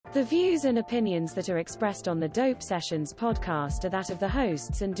The views and opinions that are expressed on the Dope Sessions podcast are that of the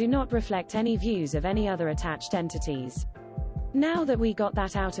hosts and do not reflect any views of any other attached entities. Now that we got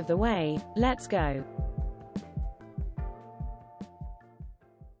that out of the way, let's go.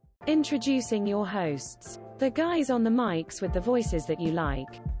 Introducing your hosts. The guys on the mics with the voices that you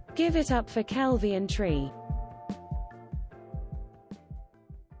like. Give it up for Kelvy and Tree.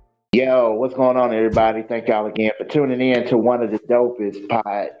 Yo, what's going on, everybody? Thank y'all again for tuning in to one of the dopest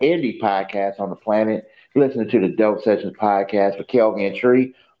indie podcasts on the planet. Listening to the Dope Sessions podcast for Kelvy and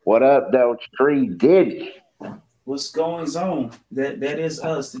Tree. What up, though, Tree Diddy? What's going on? That is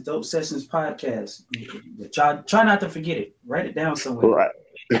us, the Dope Sessions podcast. Try not to forget it. Write it down somewhere. Right.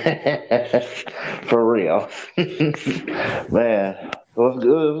 For real. Man, what's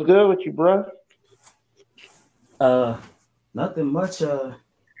good? What's good with you, bro? Nothing much.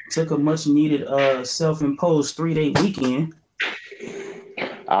 Took a much needed self-imposed 3-day weekend.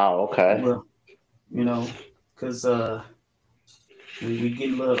 Oh, okay. Well, you know, because we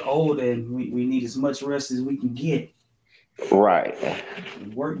get a little older and we need as much rest as we can get. Right.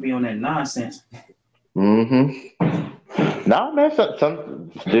 Work be on that nonsense. Mm-hmm. No, man.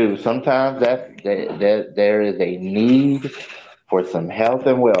 Sometimes there is a need for some health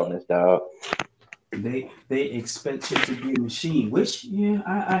and wellness, dog. They expect you to be a machine, which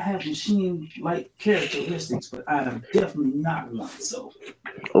I have machine-like characteristics, but I am definitely not one. So,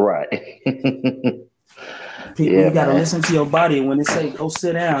 right. People, you gotta listen to your body. When they say go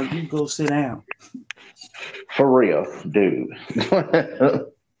sit down, you go sit down. For real, dude.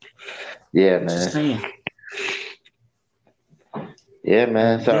 Yeah, man. Just saying. Yeah,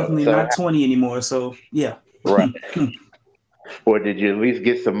 man. So definitely not 20 anymore. So yeah. Right. Or did you at least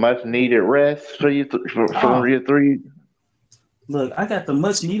get some much needed rest for your 3? Look, I got the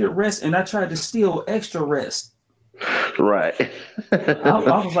much needed rest, and I tried to steal extra rest. Right. I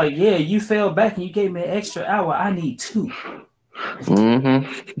was like, yeah, you fell back and you gave me an extra hour. I need 2. Mm-hmm.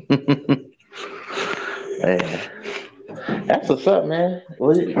 Man. That's what's up, man.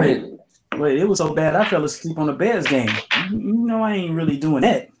 Wait, it was so bad I fell asleep on the Bears game. You know I ain't really doing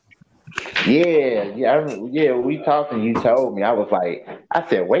that. Yeah. We talked and you told me. I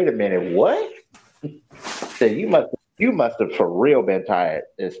said, wait a minute, what? I said, you must have for real been tired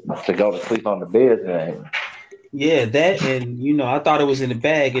to go to sleep on the Bears game. Yeah, that, and I thought it was in the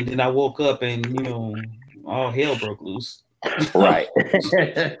bag, and then I woke up and all hell broke loose. Right.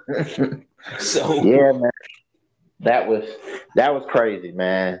 So yeah, man. That was crazy,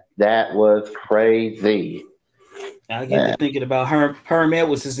 man. That was crazy. I get to thinking about Herm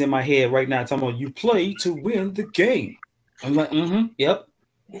Edwards is in my head right now. Talking about you play to win the game. I'm like, yep.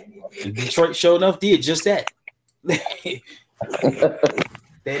 And Detroit sure enough did just that. They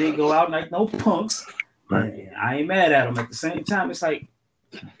didn't go out like no punks. I ain't mad at them. At the same time, it's like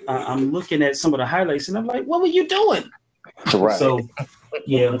I'm looking at some of the highlights and I'm like, what were you doing? Right. So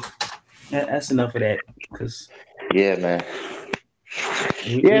yeah, that's enough of that. Because man.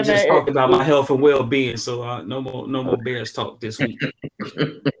 We just talked about my health and well-being, so no more Bears talk this week.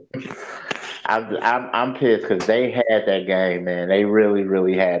 I'm pissed because they had that game, man. They really,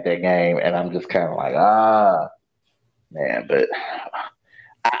 really had that game, and I'm just kind of like, man. But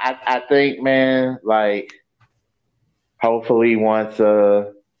I think, man, like, hopefully once,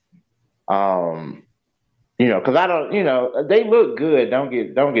 because I don't, they look good. Don't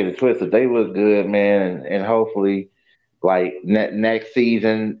get it twisted. They look good, man, and hopefully. Like next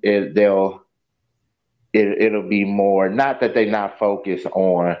season, it'll be more. Not that they're not focused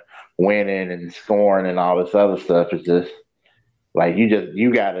on winning and scoring and all this other stuff. It's just like you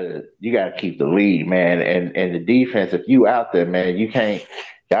gotta keep the lead, man. And the defense, if you out there, man,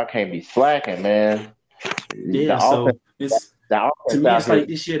 y'all can't be slacking, man. Yeah. To me, it's like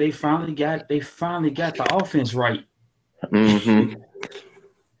this year they finally got the offense right. Mm-hmm.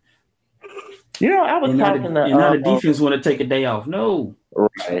 I was talking to now the defense want to take a day off. No.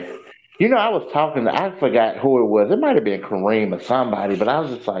 Right. I was talking to, I forgot who it was. It might have been Kareem or somebody, but I was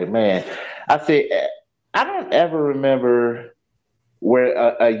just like, man, I said, I don't ever remember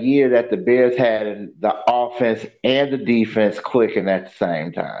where a year that the Bears had the offense and the defense clicking at the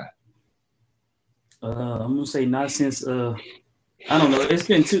same time. I'm gonna say not since I don't know. It's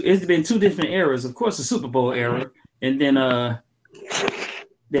been two different eras. Of course, the Super Bowl era, and then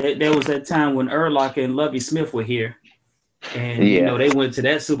there was that time when Urlacher and Lovie Smith were here, and they went to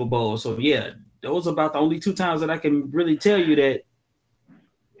that Super Bowl. So yeah, those are about the only 2 times that I can really tell you that.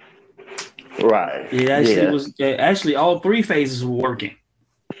 Right. It was actually all 3 phases were working.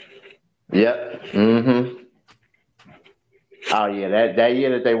 Yep. Mm-hmm. Oh yeah, that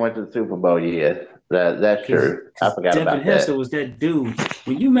year that they went to the Super Bowl, yeah. That's true. I forgot Devin about Hester that. was that dude.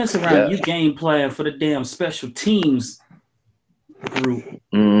 When you mess around, you game plan for the damn special teams group.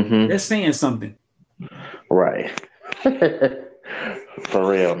 That's saying something. Right. For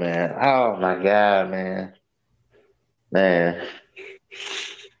real, man. Oh my God, man. Man.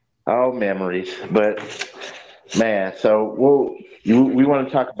 All memories. But man, so we want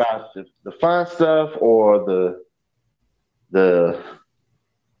to talk about the fun stuff or the the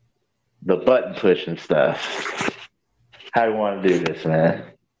button pushing stuff. How do you want to do this, man?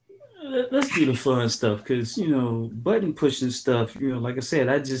 Let's do the fun stuff because button pushing stuff. Like I said,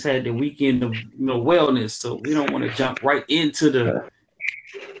 I just had the weekend of wellness, so we don't want to jump right into the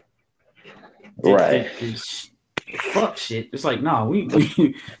Right. fuck shit. It's like we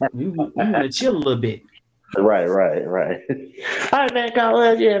want to chill a little bit. Right. All right, man.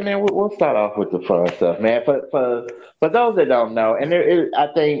 Yeah, man. We'll start off with the fun stuff, man. For those that don't know, and I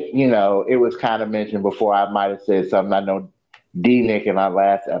think it was kind of mentioned before. I might have said something. I know D Nick in our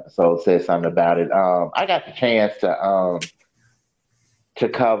last episode said something about it. I got the chance to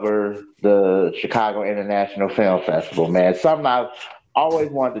cover the Chicago International Film Festival, man. Something I've always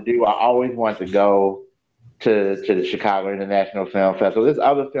wanted to do. I always wanted to go to the Chicago International Film Festival. There's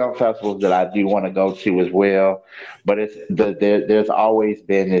other film festivals that I do want to go to as well, but there's always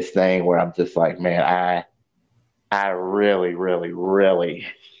been this thing where I'm just like, man, I really, really, really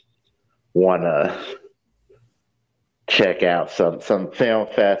want to check out some film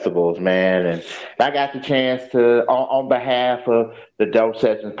festivals, man. And I got the chance to, on behalf of the Dope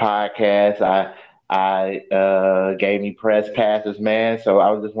Sessions podcast, I gave me press passes, man. So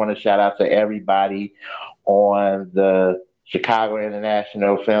I just want to shout out to everybody on the Chicago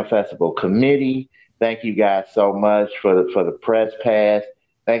International Film Festival committee. Thank you guys so much for the press pass.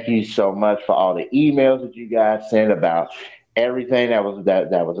 Thank you so much for all the emails that you guys sent about everything that was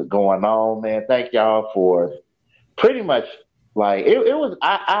going on, man. Thank y'all for pretty much like it was.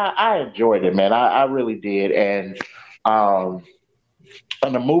 I enjoyed it, man. I really did, and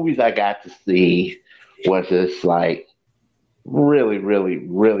the movies I got to see was just like really, really,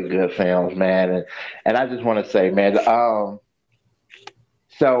 really good films, man. And I just want to say, man,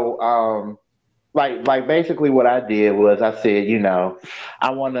 like basically what I did was I said,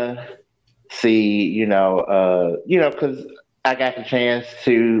 I want to see, because I got the chance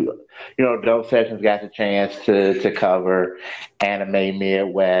to, Dope Sessions got the chance to cover Anime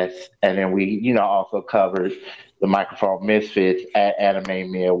Midwest, and then we, also covered the Microphone Misfits at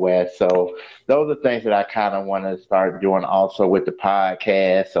Anime Midwest. So those are things that I kind of want to start doing also with the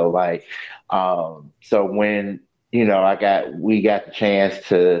podcast. So like, so when we got the chance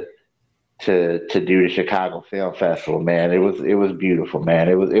to do the Chicago Film Festival, man, it was beautiful, man.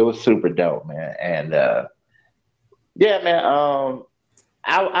 It was super dope, man. And yeah, man.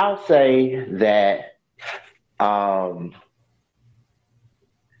 I'll say that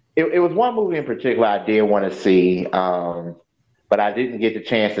it was one movie in particular I did want to see, but I didn't get the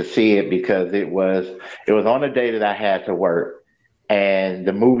chance to see it because it was on a day that I had to work, and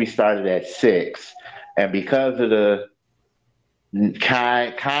the movie started at 6, and because of the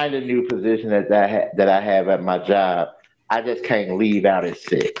kind of new position that I have at my job, I just can't leave out at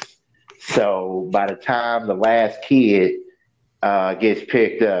 6. So by the time the last kid gets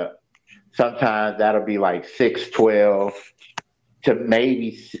picked up, sometimes that'll be like 6:12 to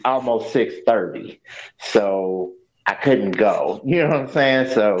maybe almost 6:30. So I couldn't go. You know what I'm saying?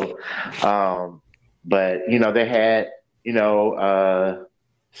 So, but they had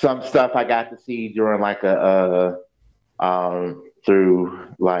some stuff I got to see during like through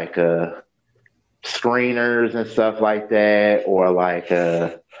like screeners and stuff like that, or like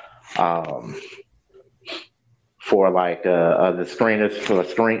for like the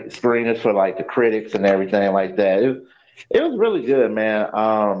screeners for like the critics and everything like that. It was really good, man.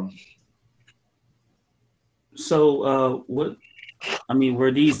 So what? I mean,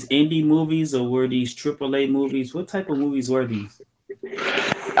 were these indie movies or were these AAA movies? What type of movies were these?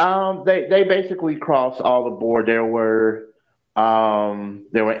 They basically crossed all the board. There were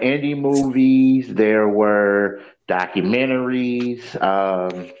indie movies. There were documentaries.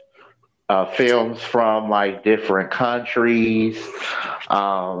 Films from like different countries.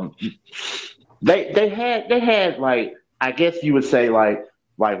 They had like, I guess you would say like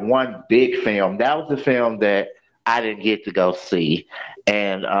one big film. That was the film that I didn't get to go see,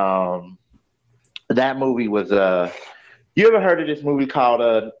 and that movie was you ever heard of this movie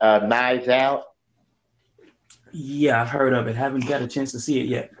called Knives Out? Yeah, I've heard of it. Haven't got a chance to see it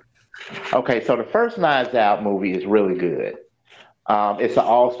yet. Okay, so the first Knives Out movie is really good. It's an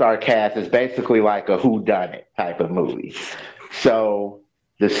all-star cast. It's basically like a whodunit type of movie. So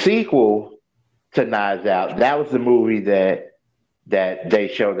the sequel to Knives Out. That was the movie that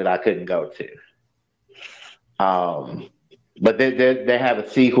they showed that I couldn't go to. But they have a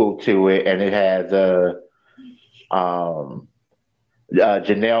sequel to it, and it has Janelle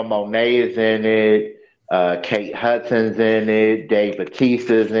Monáe is in it, Kate Hudson's in it, Dave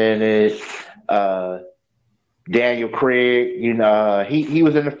Bautista's in it, Daniel Craig. He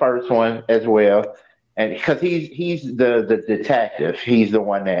was in the first one as well, and because he's the detective, he's the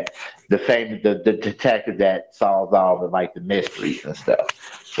one that the detective that solves all the mysteries and stuff.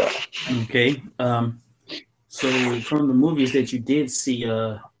 So okay. So from the movies that you did see,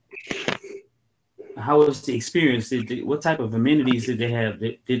 how was the experience? What type of amenities did they have?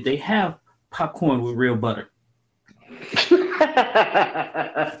 Did they have popcorn with real butter?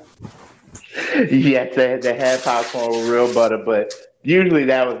 Yes, they had popcorn with real butter, but usually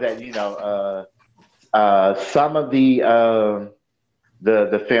that was at some of the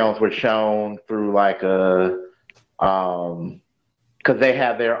films were shown through because they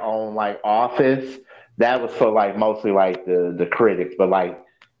have their own office. That was for mostly the critics, but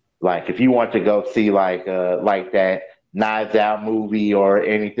if you want to go see that Knives Out movie or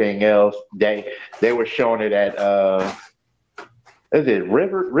anything else, they were showing it at is it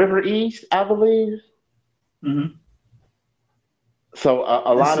River East, I believe. Mm-hmm. So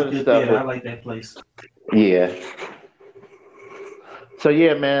a lot of the stuff. I like that place. Yeah. So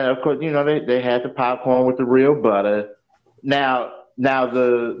yeah, man. Of course, they had the popcorn with the real butter. Now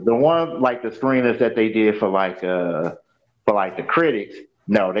the one the screeners that they did for the critics.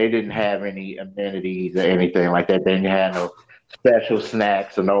 No, they didn't have any amenities or anything like that. They didn't have no special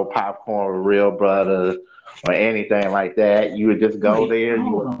snacks or no popcorn with real butter or anything like that. You would just go there.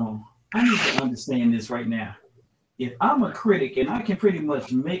 Hold on. I need to understand this right now. If I'm a critic and I can pretty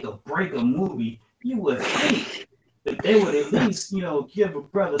much make or break a movie, you would think that they would at least, give a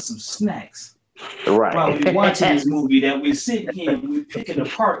brother some snacks. Right. While we're watching this movie that we're sitting here and we're picking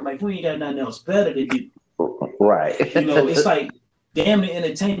apart like we ain't got nothing else better to do. Right. It's like damn the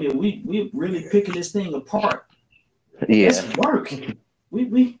entertainment. We really picking this thing apart. Yeah. It's work.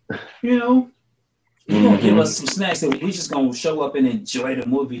 We you're gonna give us some snacks and we just gonna show up and enjoy the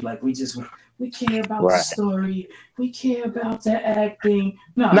movie like we care about the story, we care about the acting.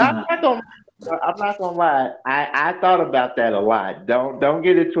 I'm not gonna lie. I thought about that a lot. Don't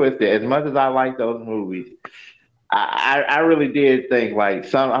get it twisted. As much as I like those movies, I really did think I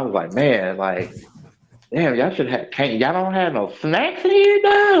was like, man, damn, y'all should have. Y'all don't have no snacks in here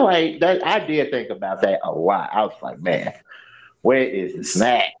now. That, I did think about that a lot. I was like, man, where is the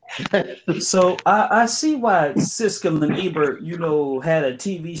snack? So I see why Siskel and Ebert, had a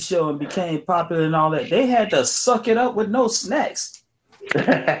TV show and became popular and all that. They had to suck it up with no snacks.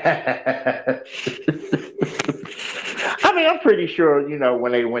 I mean, I'm pretty sure,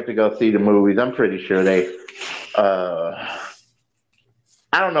 when they went to go see the movies, I'm pretty sure they.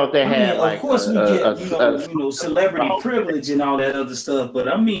 I don't know if they had of course we get celebrity privilege and all that other stuff, but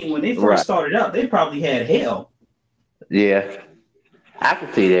I mean when they first started out, they probably had hell. Yeah, I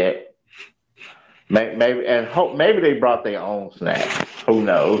can see that. Maybe they brought their own snacks. Who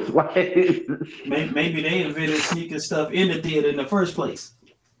knows? Maybe they invented sneaking stuff in the theater in the first place.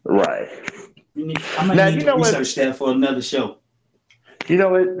 Right. I might need to research that for another show.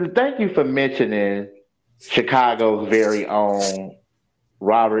 Thank you for mentioning Chicago's very own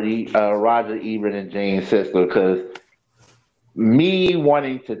Roger Ebert and Gene Siskel, because me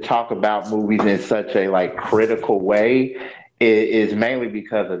wanting to talk about movies in such a critical way is mainly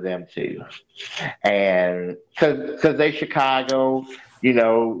because of them too, and because they Chicago,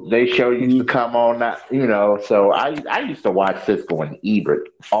 they show used to come on, so I used to watch Siskel and Ebert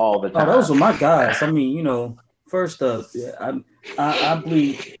all the time. Oh, those were my guys. I mean, first up, I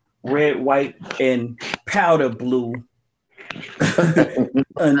bleed red, white, and powder blue.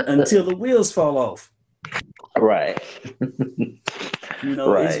 Until the wheels fall off. Right.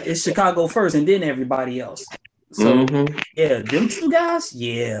 It's Chicago first and then everybody else. So yeah, them two guys,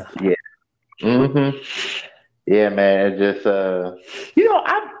 yeah. Yeah. Yeah, man. It's just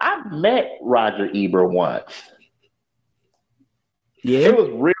I've met Roger Ebert once. Yeah. It was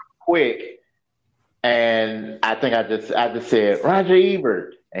real quick. And I think I just said, Roger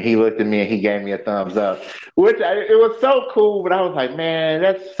Ebert. And he looked at me and he gave me a thumbs up, it was so cool. But I was like, man,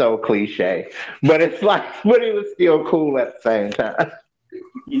 that's so cliche. But it was still cool at the same time.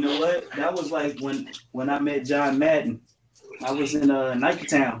 You know what? That was like when I met John Madden. I was in Nike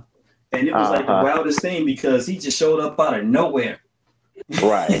Town, and it was the wildest thing because he just showed up out of nowhere.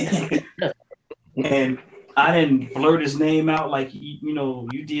 Right. And I didn't blurt his name out like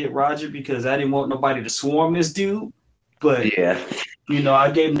you did, Roger, because I didn't want nobody to swarm this dude. But yeah, you know,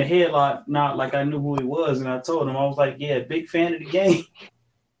 I gave him the headlock, not like I knew who he was, and I told him, I was like, yeah, big fan of the game.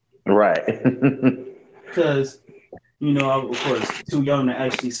 Right. Because, you know, I, of course, too young to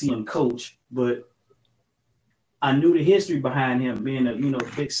actually see him coach, but I knew the history behind him being a, you know,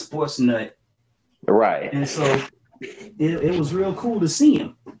 big sports nut. Right. And so it was real cool to see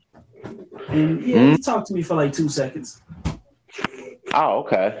him. And yeah, he talked to me for like 2 seconds. Oh,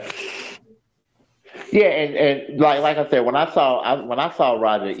 okay. Yeah, and like I said, when I saw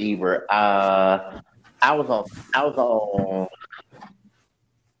Roger Ebert, I was on.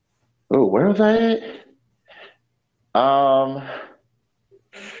 Oh, where was I at?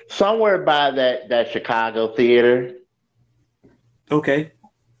 Somewhere by that Chicago theater. Okay.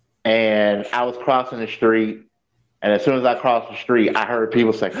 And I was crossing the street, and as soon as I crossed the street, I heard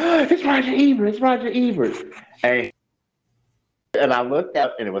people say, oh, "It's Roger Ebert! It's Roger Ebert!" And I looked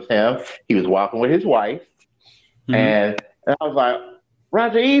up, and it was him. He was walking with his wife, and I was like,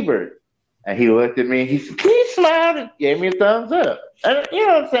 "Roger Ebert!" And he looked at me. He smiled and gave me a thumbs up. And you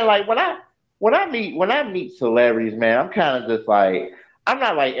know what I'm saying? Like when I meet celebrities, man, I'm kind of just like, I'm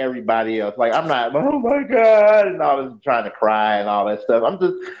not like everybody else. Like I'm not, oh my God, and all this trying to cry and all that stuff. I'm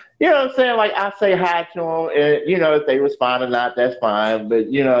just, you know what I'm saying? Like I say hi to them, and you know if they respond or not, that's fine. But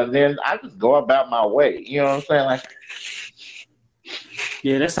you know, and then I just go about my way. You know what I'm saying? Like,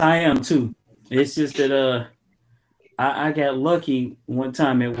 yeah, that's how I am too. It's just that I got lucky one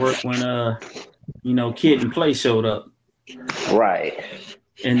time at work when you know, Kid and Play showed up. Right.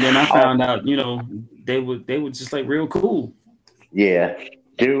 And then I found out, you know, they were just like real cool. Yeah.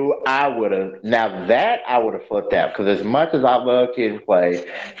 Dude, I would have flipped out because as much as I love Kid and Play,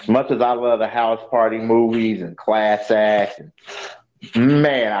 as much as I love the house party movies and class acts,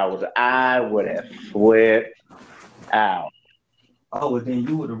 man, I would have flipped out. Oh, and then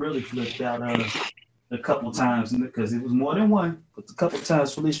you would have really flipped out a couple times because it was more than one, but a couple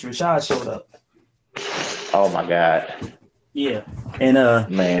times Felicia Rashad showed up. Oh my God. Yeah. And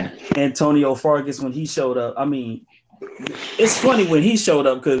man, Antonio Fargas when he showed up. I mean, it's funny when he showed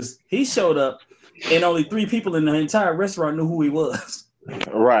up because he showed up and only 3 people in the entire restaurant knew who he was.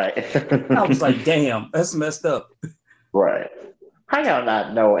 Right. I was like, damn, that's messed up. Right. How y'all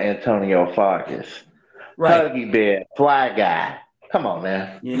not know Antonio Fargas? Right. Huggy Bear, fly guy. Come on,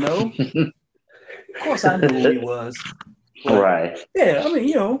 man. You know? Of course I knew who he was. But, right. Yeah, I mean,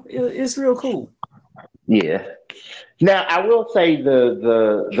 you know, it's real cool. Yeah. Now I will say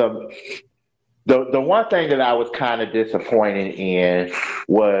the one thing that I was kind of disappointed in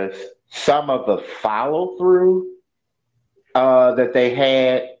was some of the follow through that they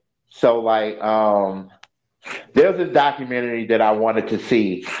had. So like there's this documentary that I wanted to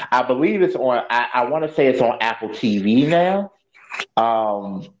see. I believe it's on I want to say it's on Apple TV now.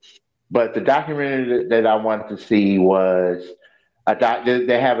 But the documentary that I wanted to see was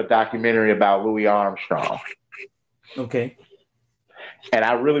they have a documentary about Louis Armstrong. Okay. And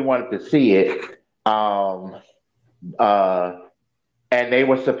I really wanted to see it. And they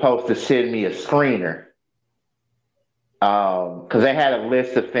were supposed to send me a screener. Because they had a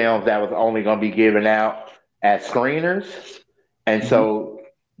list of films that was only going to be given out as screeners. And so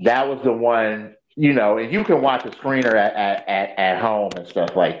that was the one, you know, and you can watch a screener at home and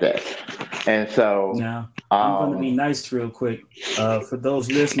stuff like that. And so now I'm going to be nice real quick. For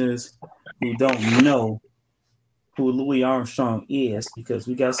those listeners who don't know who Louis Armstrong is, because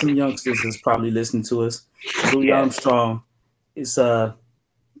we got some youngsters that's probably listening to us. Louis Armstrong is a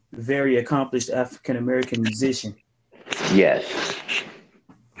very accomplished African-American musician. Yes.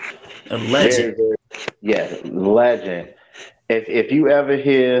 A legend. Yes, legend. If you ever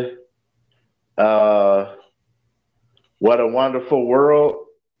hear What a Wonderful World,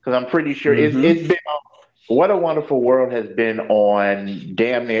 because I'm pretty sure it's been on, What a Wonderful World has been on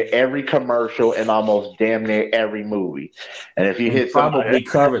damn near every commercial and almost damn near every movie. And if you hit probably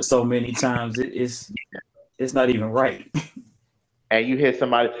covered so many times, it's not even right. And you hear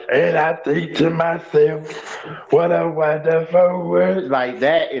somebody, and I think to myself, what a wonderful world. Like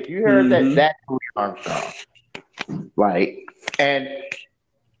that, if you heard that's Louis Armstrong. Like, and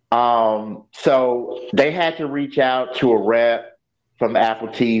so they had to reach out to a rep from Apple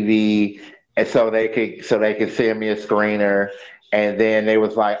TV, and so they could send me a screener. And then they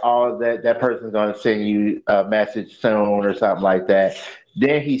was like, oh, that person's going to send you a message soon or something like that.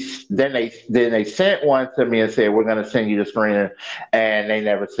 Then they sent one to me and said, we're going to send you the screener, and they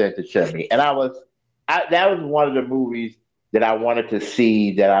never sent it to me. And that was one of the movies that I wanted to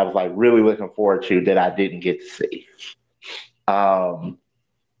see that I was like really looking forward to that I didn't get to see. And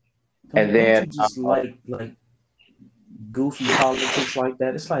then just like goofy politics like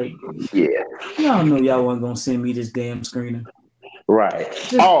that. It's like, yeah, y'all know y'all wasn't gonna send me this damn screener. Right.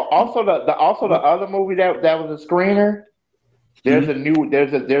 Also the other movie that was a screener. There's a new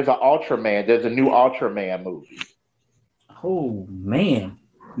there's an Ultraman. There's a new Ultraman movie. Oh man!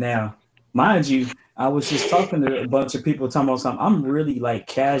 Now, mind you, I was just talking to a bunch of people talking about something. I'm really like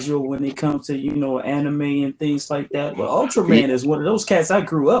casual when it comes to anime and things like that. But Ultraman is one of those cats I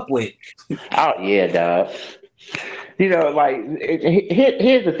grew up with. Oh yeah, dog. Like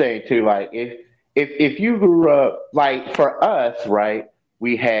here's the thing too. Like if you grew up like for us, right?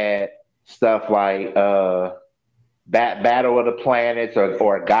 We had stuff like Battle of the Planets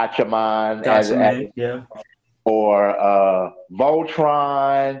or Gatchaman yeah. or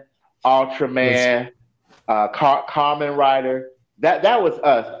Voltron, Ultraman, Kamen Rider. That was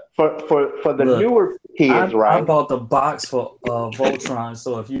us. For the newer kids, right? I bought the box for Voltron,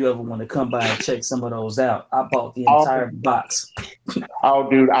 so if you ever want to come by and check some of those out, I bought the entire box. Oh,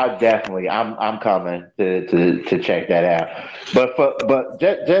 dude, I'm coming to check that out. But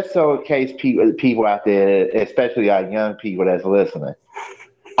just so in case people out there, especially our young people that's listening,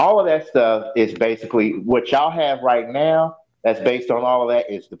 all of that stuff is basically what y'all have right now. That's based on all of that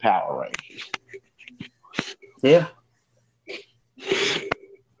is the Power Rangers. Yeah.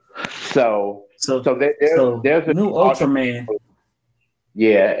 So there's a new Ultraman.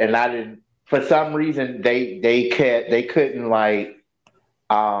 Yeah, and I didn't. For some reason, they couldn't like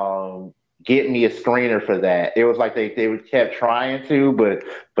get me a screener for that. It was like they kept trying to, but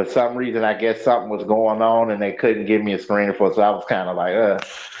for some reason, I guess something was going on, and they couldn't give me a screener for it. So I was kind of like, all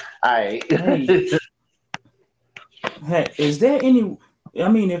right. Hey, is there any? I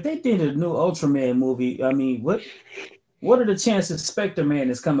mean, if they did a new Ultraman movie, I mean, what are the chances Spectre Man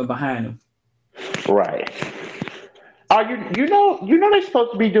is coming behind him? Right. Oh, you know they're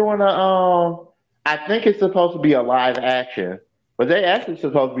supposed to be doing I think it's supposed to be a live action, but they actually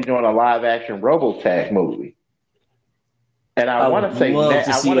supposed to be doing a live action Robotech movie. And I want to say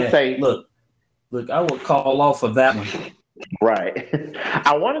look, I would call off of that one. Right.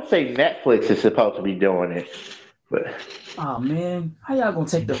 I want to say Netflix is supposed to be doing it, but oh man, how y'all gonna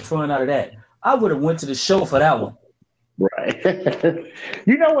take the fun out of that? I would have went to the show for that one. Right.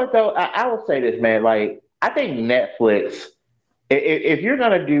 You know what though? I will say this, man. Like, I think Netflix, if you're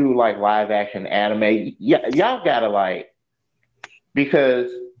gonna do like live action anime, y'all gotta like,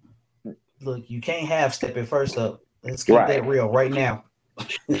 because look, you can't half step it first up. Let's get that real right now.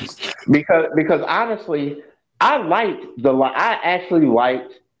 because honestly, I actually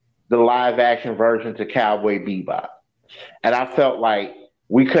liked the live action version to Cowboy Bebop, and I felt like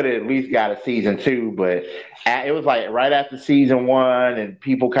we could have at least got a season 2, but it was like right after season 1, and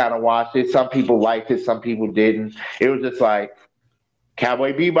people kind of watched it. Some people liked it, some people didn't. It was just like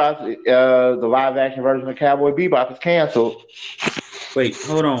Cowboy Bebop, the live action version of Cowboy Bebop is canceled. Wait,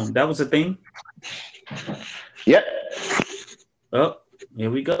 hold on. That was a thing? Yep. Oh,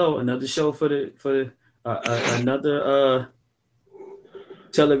 here we go. Another show for another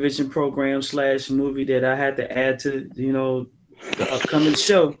television program / movie that I had to add to the upcoming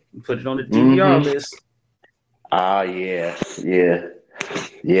show. Put it on the DVR list.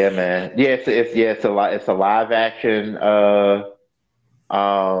 Yeah, man. Yeah, it's a live action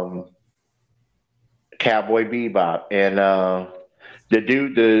Cowboy Bebop, and the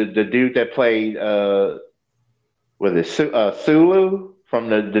dude that played was it Sulu from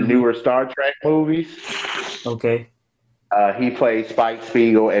the newer Star Trek movies. Okay. He plays Spike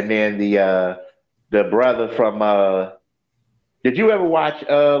Spiegel, and then the brother from did you ever watch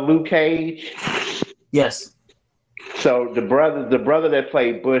Luke Cage? Yes. So the brother that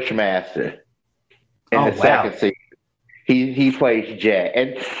played Bushmaster in the second season, he plays Jet,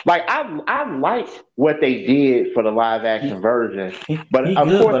 and like I liked what they did for the live action version, but he of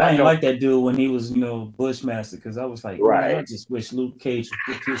good, course but I didn't like that dude when he was Bushmaster, because I was like, right. I just wish Luke Cage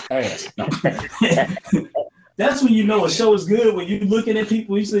would whip his ass. That's when you know a show is good, when you're looking at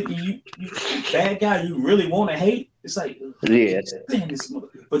people, you bad guy you really want to hate. It's like, yeah,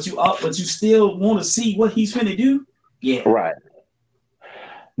 but you still want to see what he's finna do. Yeah, right.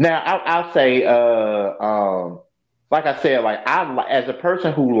 Now I'll say, like I said, like as a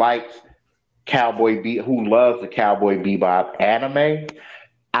person who likes who loves the Cowboy Bebop anime,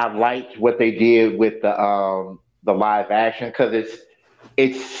 I liked what they did with the live action, because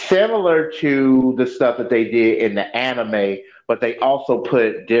it's similar to the stuff that they did in the anime, but they also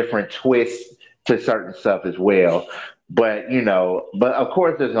put different twists to certain stuff as well. But but of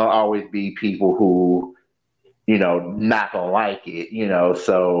course there's gonna always be people who not gonna like it,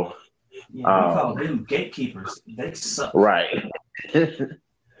 so we call them gatekeepers. They suck. Right.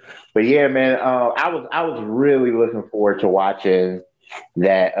 But yeah, man, I was really looking forward to watching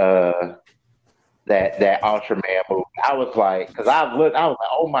that that Ultraman movie. I was like, because I was like,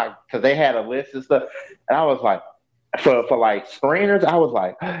 oh my, because they had a list and stuff, and I was like, for like screeners, I was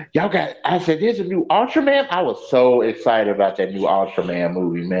like, y'all got. I said, there's a new Ultraman. I was so excited about that new Ultraman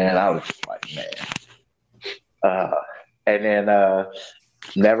movie, man. I was just like, man. Uh, and then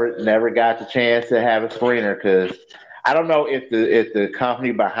never got the chance to have a screener because I don't know if the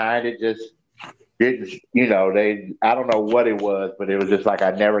company behind it just didn't, they I don't know what it was, but it was just like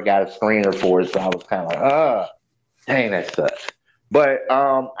I never got a screener for it, so I was kind of like, dang, that sucks. But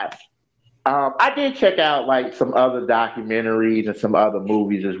I did check out like some other documentaries and some other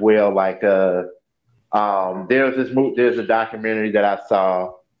movies as well. Like there's a documentary that I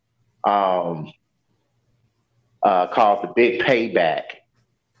saw called The Big Payback,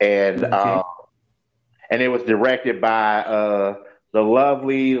 and Okay. and it was directed by the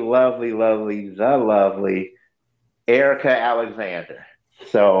lovely Erica Alexander.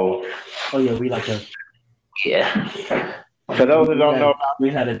 So, Oh yeah, we like her. yeah. For those that don't know about we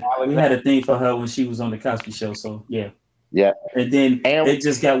had a thing for her when she was on the Cosby Show. So yeah. Yeah. And then it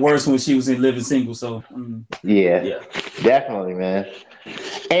just got worse when she was in Living Single. So yeah, definitely, man.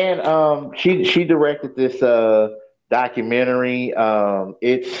 And she directed this documentary.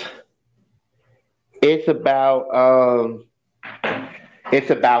 It's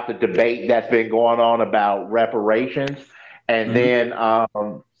about the debate that's been going on about reparations, and then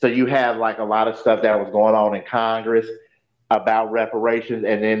so you have like a lot of stuff that was going on in Congress about reparations,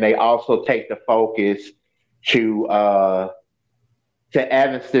 and then they also take the focus to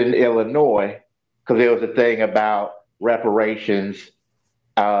Evanston, Illinois, because there was a thing about reparations,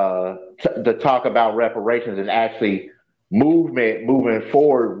 to talk about reparations and actually moving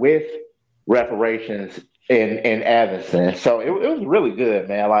forward with reparations in Evanston. So it was really good,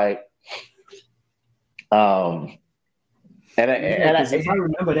 man. Like, if I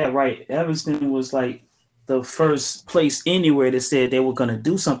remember that right, Evanston was like the first place anywhere that said they were going to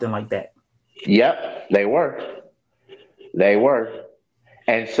do something like that. Yep, they were.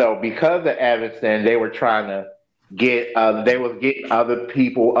 And so because of Evanston, they were trying to get getting other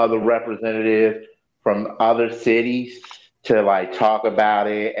people, other representatives from other cities to like talk about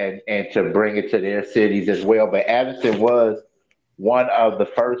it and to bring it to their cities as well. But Evanston was one of the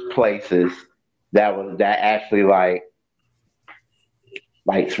first places that actually like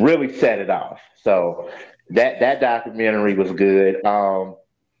really set it off. So that documentary was good.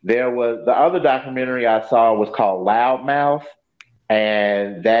 There was the other documentary I saw was called Loudmouth,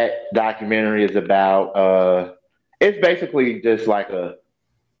 and that documentary is about it's basically just like the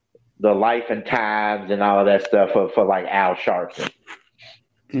life and times and all of that stuff for like Al Sharpton.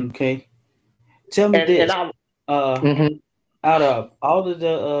 Okay, tell me this: out of all of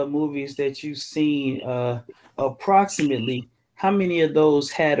the movies that you've seen, approximately how many of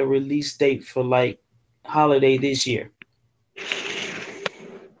those had a release date for like holiday this year?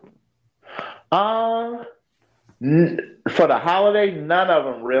 For the holiday, none of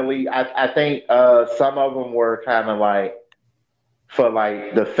them really. I think some of them were kind of like for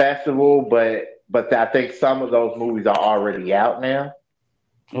like the festival, but I think some of those movies are already out now.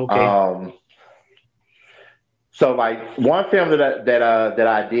 Okay. So like one film that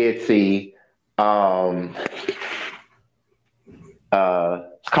I did see, it's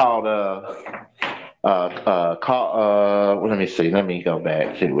called let me see. Let me go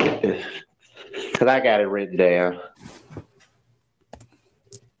back to it because I got it written down.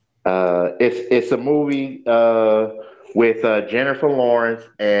 It's a movie with Jennifer Lawrence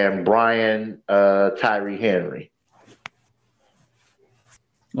and Brian Tyree Henry.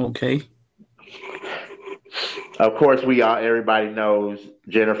 Okay. Of course, everybody knows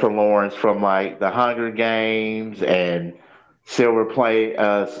Jennifer Lawrence from like The Hunger Games and Silver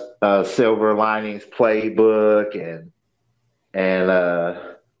Linings Playbook and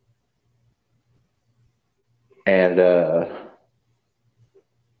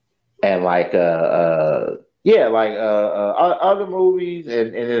like other movies,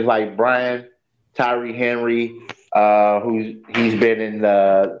 and it's like Brian Tyree Henry, he's been in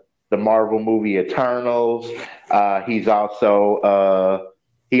the Marvel movie Eternals. He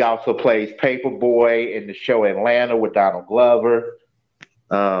also plays Paperboy in the show Atlanta with Donald Glover.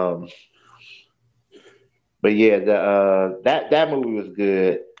 But yeah, that movie was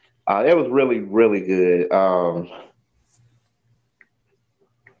good. It was really, really good.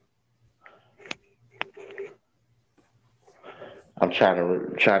 I'm trying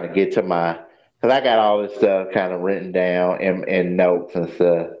to get to because I got all this stuff kind of written down in notes and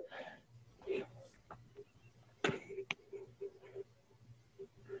stuff.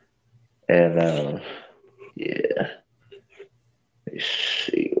 And yeah, let's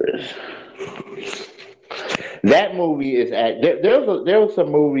see where's. That movie is there was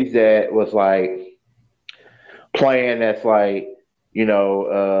some movies that was like playing that's like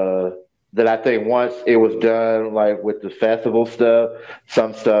that I think once it was done like with the festival stuff,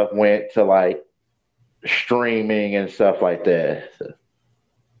 some stuff went to like streaming and stuff like that. So.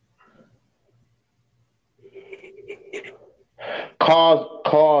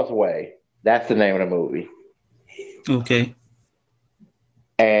 Causeway. That's the name of the movie. Okay.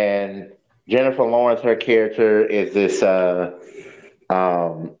 And Jennifer Lawrence, her character is this.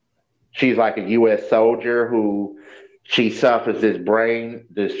 She's like a U.S. soldier who she suffers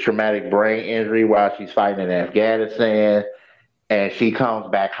this traumatic brain injury while she's fighting in Afghanistan, and she comes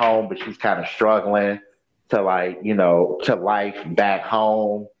back home, but she's kind of struggling to to life back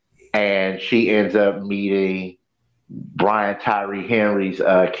home, and she ends up meeting Brian Tyree Henry's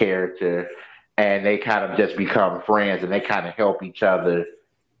character, and they kind of just become friends, and they kind of help each other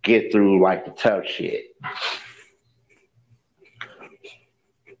get through like the tough shit.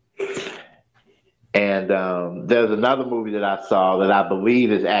 And there's another movie that I saw that I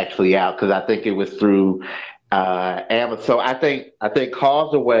believe is actually out because I think it was through Amazon. So I think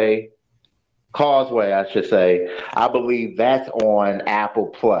Causeway, I should say. I believe that's on Apple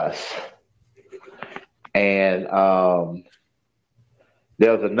Plus. And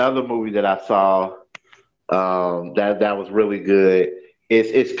there was another movie that I saw that was really good.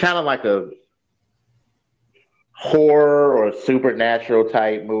 It's kind of like a horror or supernatural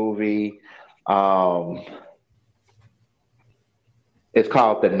type movie. It's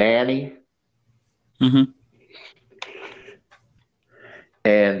called The Nanny. Mm-hmm.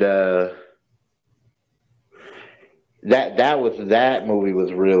 And that movie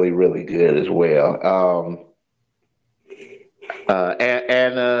was really, really good as well.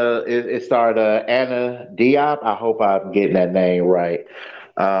 Anna, it starred Anna Diop. I hope I'm getting that name right.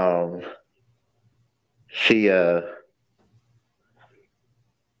 She's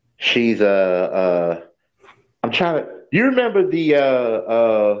I'm trying to. You remember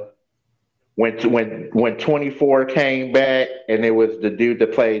the when 24 came back and it was the dude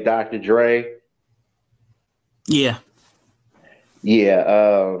that played Dr. Dre? Yeah.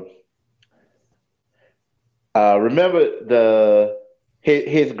 Yeah. Remember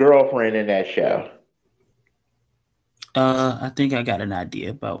his girlfriend in that show? I think I got an idea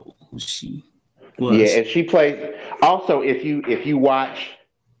about who she was. Yeah, and she plays. Also, if you watch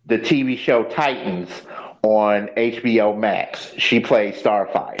the TV show Titans on HBO Max, she plays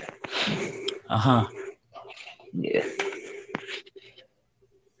Starfire. Yeah.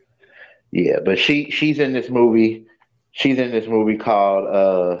 Yeah, but she's in this movie. She's in this movie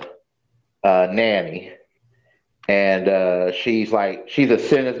called Nanny. And she's a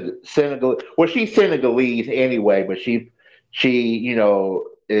Senegal. Well, she's Senegalese anyway, but she's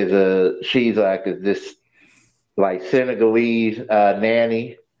like this like Senegalese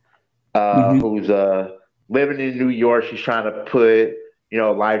nanny who's living in New York. She's trying to put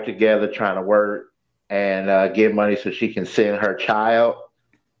life together, trying to work and get money so she can send her child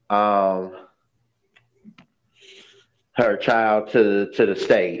to the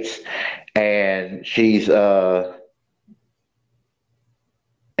States, and she's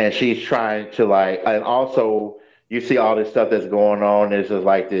trying to like, and also you see all this stuff that's going on. There's just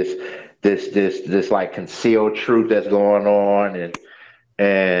like this like concealed truth that's going on,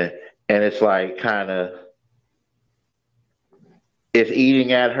 and it's like kind of it's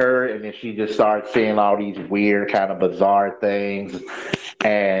eating at her, and then she just starts seeing all these weird kind of bizarre things,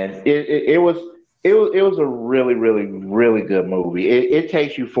 and it was a really, really, really good movie. It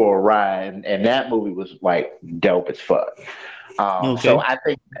takes you for a ride, and that movie was like dope as fuck. Okay. So I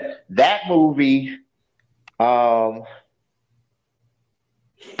think that movie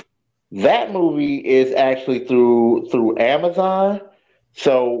is actually through Amazon.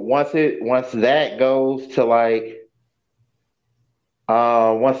 So once that goes to like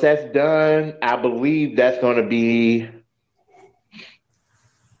once that's done, I believe that's going to be.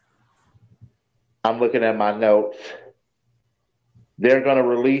 I'm looking at my notes. They're going to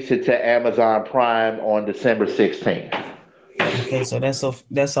release it to Amazon Prime on December 16th. Okay, so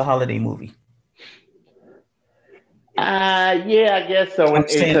that's a holiday movie. Yeah, I guess so. I'm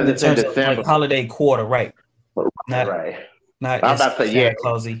saying in it's in terms of December. like holiday quarter, right? Right. Not I'm about to say, yeah,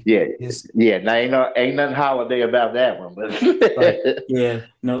 Clausy. yeah. Now ain't nothing holiday about that one, but right. Yeah,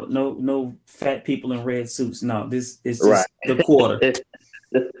 no fat people in red suits. No, this is just right. the quarter.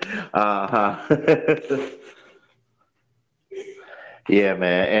 Yeah,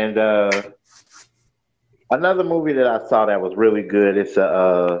 man. And another movie that I saw that was really good. It's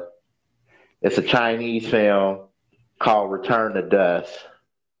a Chinese film called Return to Dust.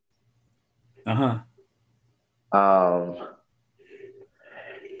 Um,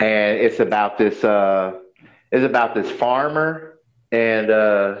 and it's about this farmer and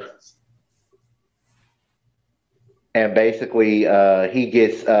basically he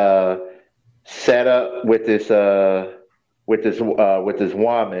gets set up with this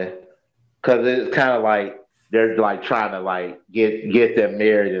woman because it's kind of like they're like trying to like get them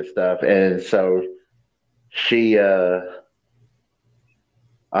married and stuff, and so she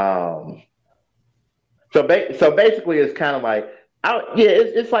um so basically it's kind of like yeah,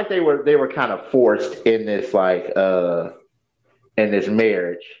 it's like they were kind of forced in this like in this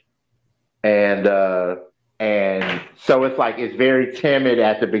marriage, and so it's like it's very timid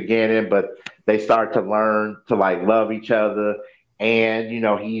at the beginning, but they start to learn to like love each other, and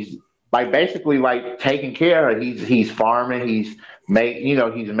he's like basically like taking care of her. He's farming, he's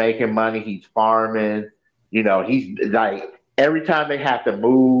making money, he's farming, he's like every time they have to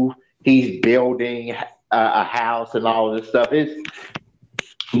move, he's building a house and all of this stuff.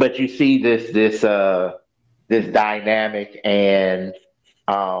 But you see this dynamic, and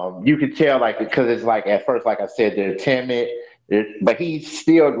you can tell like because it's like at first, like I said, they're timid, but he's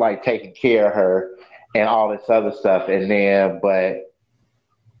still like taking care of her and all this other stuff, and then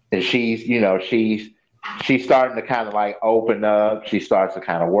and she's starting to kind of like open up. She starts to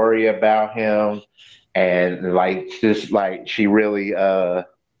kind of worry about him, and like just like she really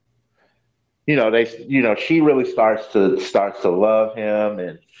she really starts to love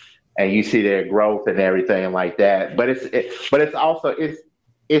him, and you see their growth and everything like that. But it's also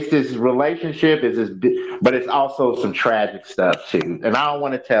it's this relationship is but it's also some tragic stuff too. And I don't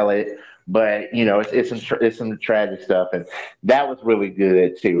want to tell it, but it's some tragic stuff, and that was really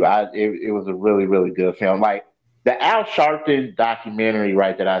good too. It was a really really good film. Like the Al Sharpton documentary,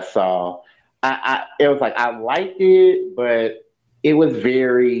 right, that I saw. It was like I liked it, but it was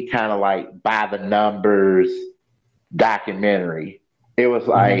very kind of like by the numbers documentary. It was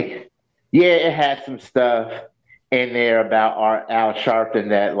like, yeah, it had some stuff in there about our Al Sharpton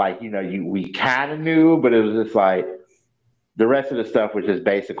that like we kind of knew, but it was just like the rest of the stuff was just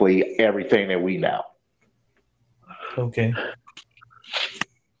basically everything that we know. Okay.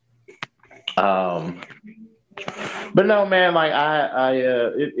 But no, man, like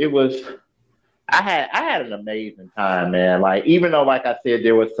it was. I had an amazing time, man. Like even though, like I said,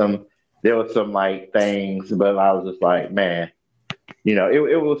 there was some like things, but I was just like, man,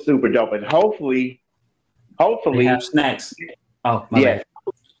 it was super dope, and They hopefully, have snacks. Oh, my yeah,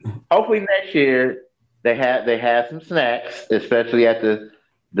 bad. hopefully next year they have some snacks, especially at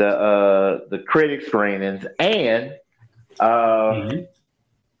the critic screenings, uh, Mhm.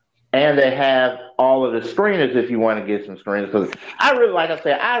 and they have all of the screeners if you want to get some screeners. Because I really, like I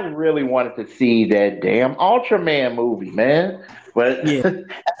said, I really wanted to see that damn Ultraman movie, man. But Yeah.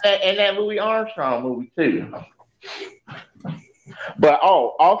 and that Louis Armstrong movie too. But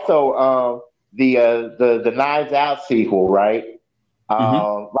also the Knives Out sequel, right? Hmm.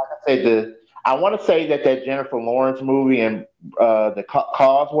 Like I said, I want to say that Jennifer Lawrence movie and the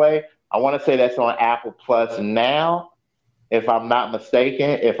Causeway. I want to say that's on Apple Plus now, if I'm not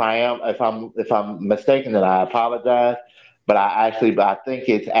mistaken. If I'm mistaken, then I apologize. But I think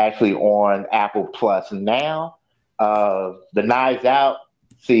it's actually on Apple Plus now. The Knives Out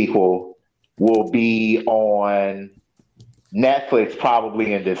sequel will be on Netflix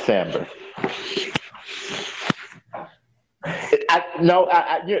probably in December.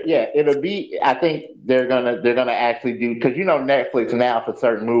 Yeah, it'll be. I think they're gonna actually do because Netflix now for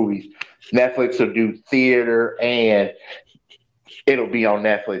certain movies, Netflix will do theater and it'll be on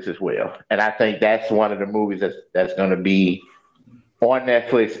Netflix as well. And I think that's one of the movies that's going to be on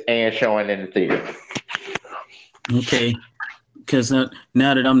Netflix and showing in the theater. Okay. Because now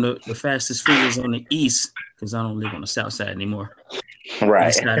that I'm the fastest fingers on the east, because I don't live on the south side anymore. Right.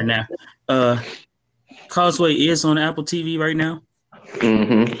 East side now. Causeway is on Apple TV right now.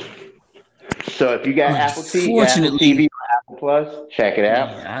 Mm-hmm. So if you got Apple TV or Apple Plus, check it out.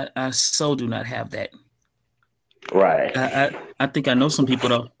 Yeah, I so do not have that. Right. I think I know some people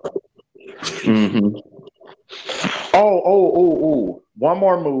though. Mm-hmm. Oh! One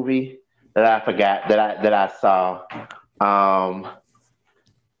more movie that I forgot that I saw.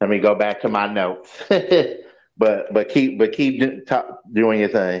 Let me go back to my notes. but keep doing your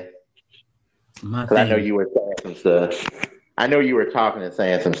thing. Because I know you were saying some stuff. I know you were talking and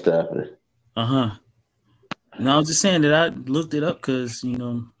saying some stuff. No, I was just saying that I looked it up because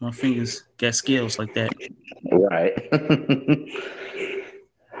my fingers got skills like that. Right.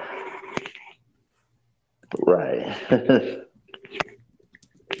 Right.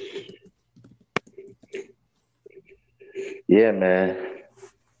 Yeah, man.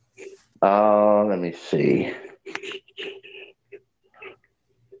 Let me see.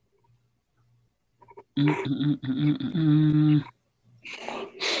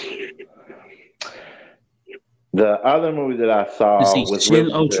 The other movie that I Let's saw see, was Shin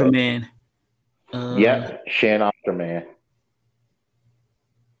really good. Ultraman. Yep, Shin Ultraman.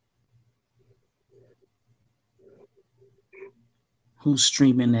 Who's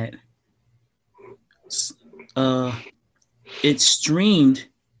streaming that? It's streamed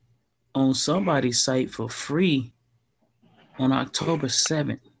on somebody's site for free on October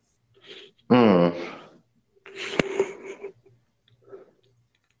 7th. And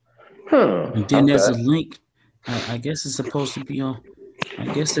then there's a link. I guess it's supposed to be on. I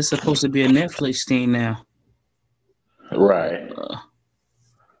guess it's supposed to be a Netflix thing now. Right.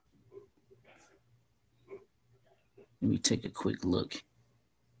 Let me take a quick look.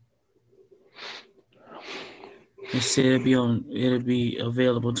 It said it'll be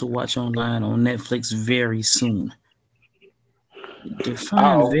available to watch online on Netflix very soon.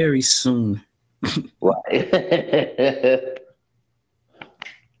 Define very soon. Right.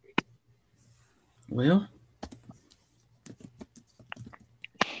 Well.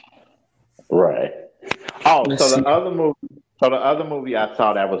 Right. So the other movie I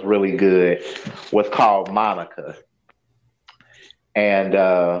saw that was really good was called Monica. And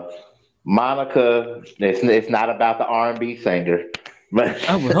Monica, it's not about the R&B singer, but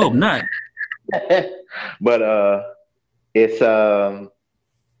I would hope not. But it's the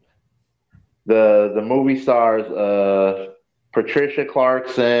movie stars Patricia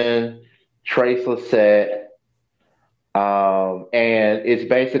Clarkson, Trace Lysette, and it's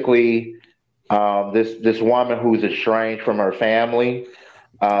basically this woman who's estranged from her family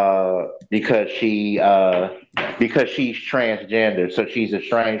because she's transgender, so she's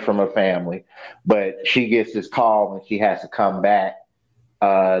estranged from her family. But she gets this call and she has to come back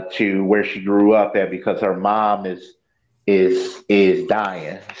to where she grew up at because her mom is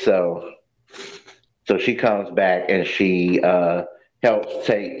dying. So she comes back and she helps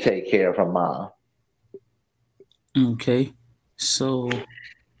take care of her mom. Okay, so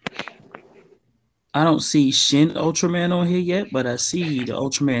I don't see Shin Ultraman on here yet, but I see the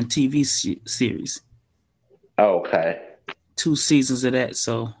Ultraman TV series. Okay. 2 seasons of that,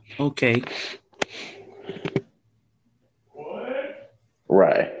 so okay.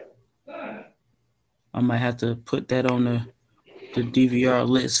 Right. I might have to put that on the DVR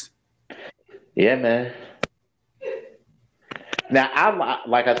list. Yeah, man. Now,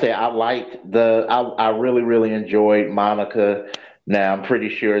 like I said, I really, really enjoyed Monica. Now, I'm pretty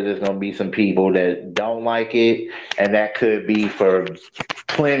sure there's going to be some people that don't like it, and that could be for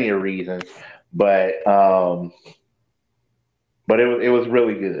plenty of reasons. But it was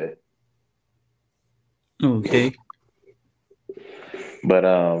really good. Okay.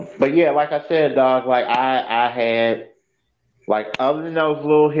 But yeah, like I said, dog, like I had, like, other than those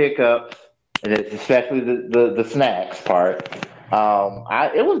little hiccups, and it's especially the snacks part,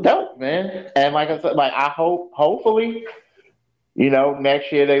 it was dope, man. And like I said, like hopefully,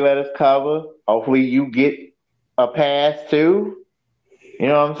 next year they let us cover. Hopefully you get a pass too. You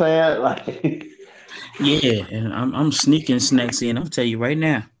know what I'm saying? Like, yeah, and I'm sneaking snacks in. I'm tell you right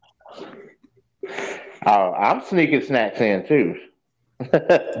now. Oh, I'm sneaking snacks in too.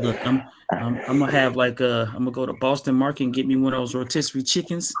 Look, I'm gonna have I'm gonna go to Boston Market and get me one of those rotisserie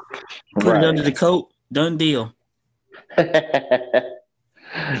chickens. Put it under the coat. Done deal.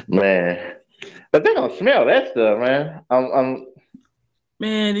 Man, but they're gonna smell that stuff, man.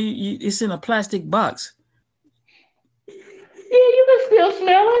 Man, it's in a plastic box. Yeah, you can still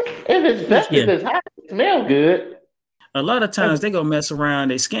smell it. If it's hot, it smells good. A lot of times they go mess around.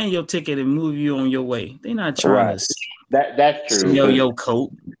 They scan your ticket and move you on your way. They're not trying to. That's true. Smell your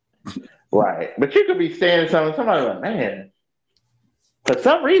coat. Right, but you could be saying something. Somebody like, man, for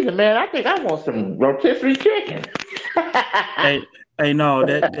some reason, man, I think I want some rotisserie chicken. Hey, no,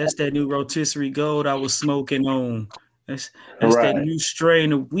 that's that new rotisserie gold I was smoking on. That's that new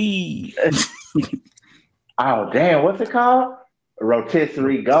strain of weed. Oh, damn, what's it called?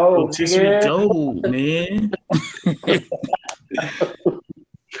 Rotisserie gold. Rotisserie gold, man.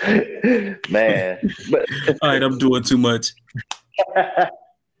 Man, but all right, I'm doing too much.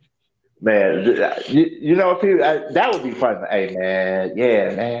 Man, you know, people, that would be fun. Hey, man,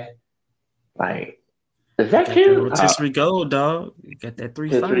 yeah, man. Like, is that cute? Rotisserie gold, dog. You got that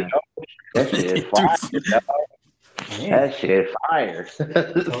 3-5. That shit fire, dog. That shit fire.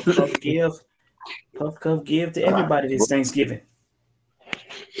 Puff Cuff give to everybody this Thanksgiving.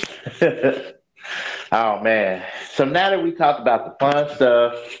 Oh, man. So now that we talked about the fun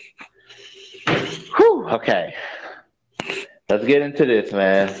stuff, okay. Let's get into this,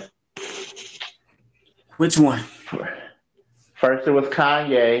 man. Which one? First, it was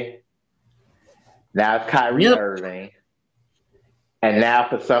Kanye. Now it's Kyrie Yep. Irving. And now,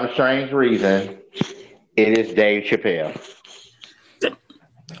 for some strange reason, it is Dave Chappelle.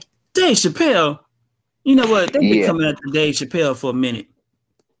 Dave Chappelle. You know what? They've been Yeah. coming after Dave Chappelle for a minute.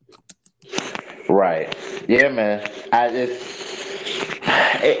 Right. Yeah, man.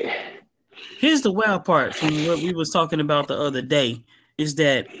 Here's the wild part from what we was talking about the other day is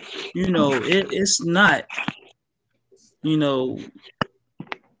that, it's not,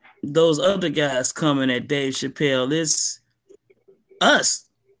 those other guys coming at Dave Chappelle. It's us.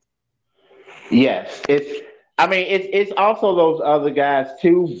 Yes. It's also those other guys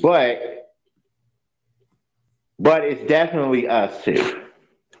too, but it's definitely us too.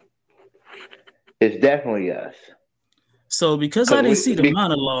 It's definitely us. So because I didn't see the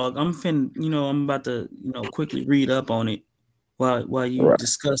monologue, I'm about to, quickly read up on it while you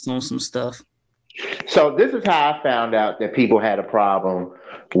discuss on some stuff. So this is how I found out that people had a problem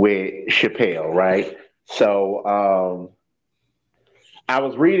with Chappelle, right? So I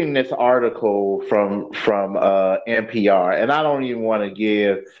was reading this article from NPR, and I don't even want to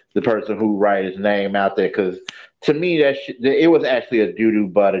give the person who wrote his name out there because to me it was actually a doo-doo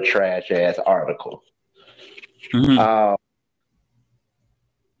butter trash ass article. Mm-hmm.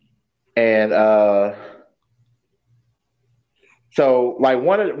 So like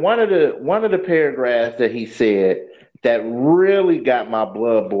one of the paragraphs that he said that really got my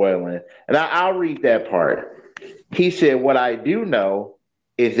blood boiling, and I'll read that part. He said, "What I do know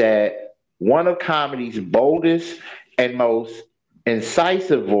is that one of comedy's boldest and most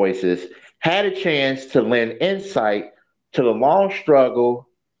incisive voices had a chance to lend insight to the long struggle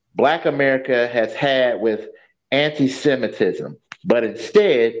Black America has had with anti-Semitism, but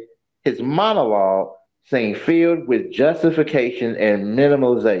instead, his monologue seemed filled with justification and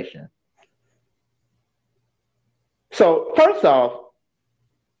minimalization." So, first off,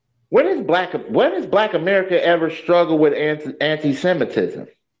 when has Black America ever struggled with anti-Semitism?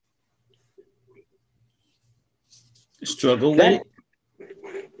 Struggle with it?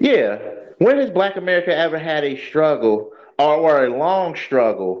 Yeah. When has Black America ever had a struggle or a long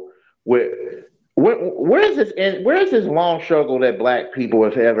struggle with? Where is this long struggle that Black people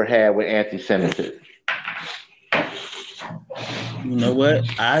have ever had with anti-Semitism? You know what?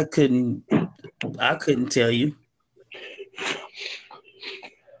 I couldn't tell you.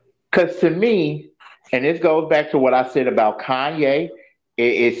 Because to me, and this goes back to what I said about Kanye,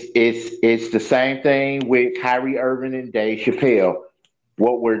 it's the same thing with Kyrie Irving and Dave Chappelle.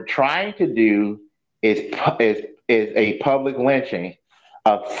 What we're trying to do is a public lynching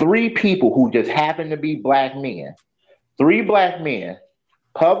of three people who just happen to be Black men. Three Black men,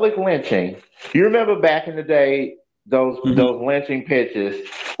 public lynching. You remember back in the day those lynching pictures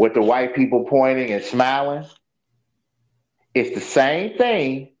with the white people pointing and smiling? It's the same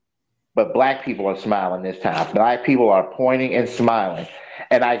thing, but Black people are smiling this time. Black people are pointing and smiling.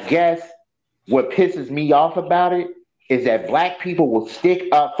 And I guess what pisses me off about it is that Black people will stick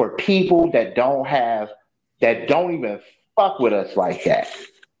up for people that don't even fuck with us like that.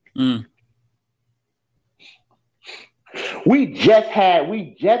 Mm. We just had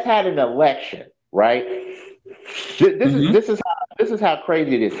an election, right? This is how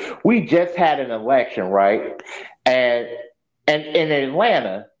crazy it is. We just had an election, right? And in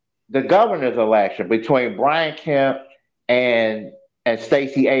Atlanta, the governor's election between Brian Kemp and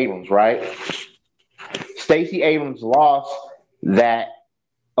Stacey Abrams, right? Stacey Abrams lost that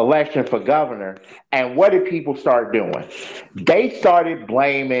election for governor, and what did people start doing? They started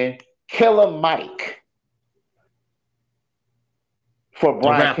blaming Killer Mike for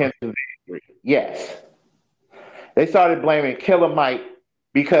Brian Kemp's victory. Yes. They started blaming Killer Mike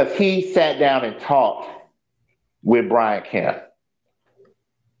because he sat down and talked with Brian Kemp.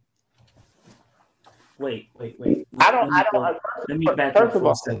 Wait. Let me back up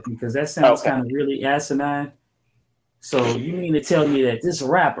for a second because that sounds kind of really asinine. So you mean to tell me that this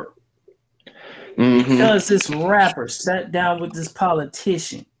rapper, because this rapper sat down with this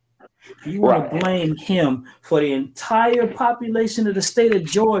politician, you want to blame him for the entire population of the state of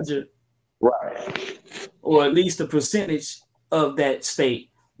Georgia, right? Or at least a percentage of that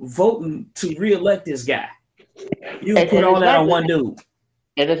state voting to reelect this guy? You put all that on one dude.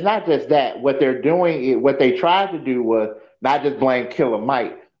 And it's not just that. What they're doing, what they tried to do was not just blame Killer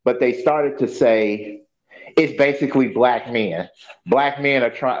Mike, but they started to say it's basically Black men. Black men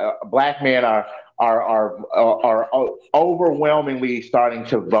are overwhelmingly starting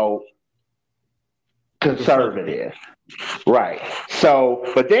to vote conservative, right? So,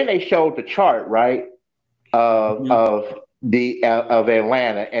 but then they showed the chart, right, of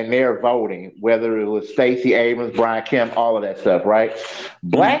Atlanta and their voting, whether it was Stacey Abrams, Brian Kemp, all of that stuff, right?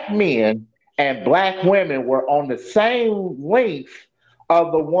 Black men and black women were on the same length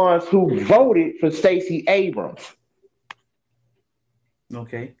of the ones who voted for Stacey Abrams.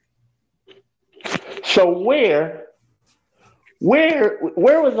 Okay. So where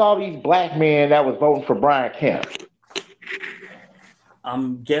was all these black men that was voting for Brian Kemp?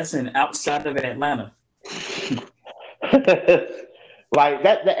 I'm guessing outside of Atlanta. Like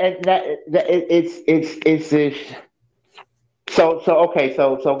it's this. So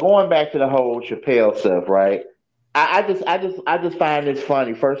going back to the whole Chappelle stuff, right? I just find this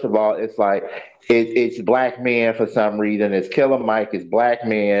funny. First of all, it's like it's black men for some reason. It's Killer Mike. It's black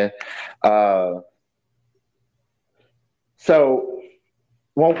men. So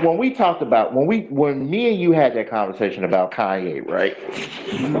when we talked about when me and you had that conversation about Kanye, right?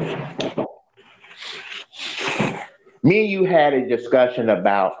 Me and you had a discussion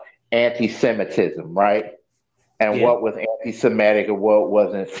about anti-Semitism, right? And what was anti-Semitic and what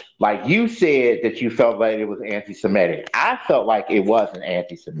wasn't. Like you said that you felt like it was anti-Semitic. I felt like it wasn't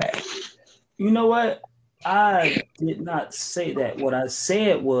anti-Semitic. You know what? I did not say that. What I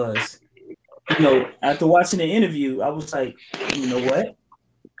said was, after watching the interview, I was like, you know what?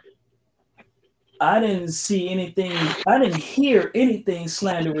 I didn't see anything. I didn't hear anything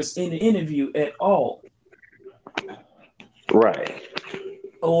slanderous in the interview at all. Right.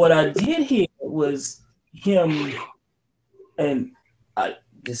 But what I did hear was him, and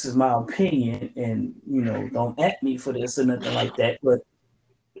this is my opinion, and don't at me for this or nothing like that, but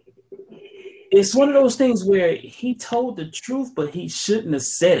it's one of those things where he told the truth, but he shouldn't have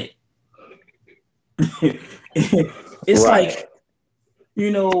said it. It's like,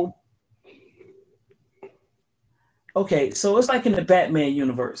 okay, so it's like in the Batman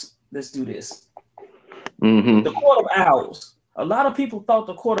universe. Let's do this. Mm-hmm. The Court of Owls. A lot of people thought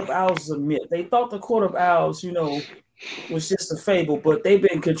the Court of Owls was a myth. They thought the Court of Owls, was just a fable, but they've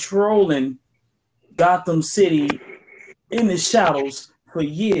been controlling Gotham City in the shadows for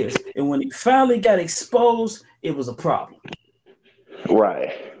years. And when it finally got exposed, it was a problem.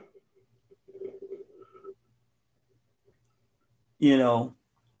 Right.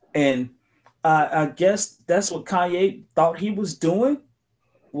 And I guess that's what Kanye thought he was doing,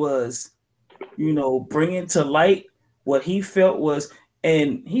 was, bringing to light what he felt was,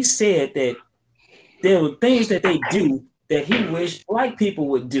 and he said that there were things that they do that he wished black people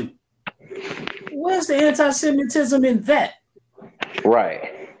would do. Where's the anti-Semitism in that?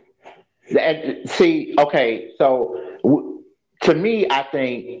 Right. See, okay, so to me, I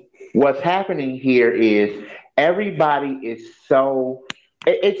think what's happening here is everybody is so.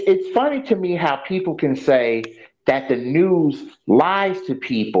 It's funny to me how people can say that the news lies to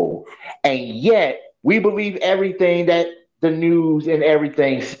people, and yet we believe everything that the news and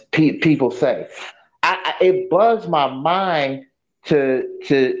everything people say. It bugs my mind to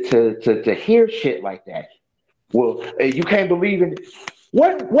hear shit like that. Well, you can't believe in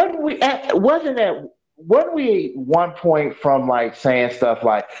wasn't we at one point from like saying stuff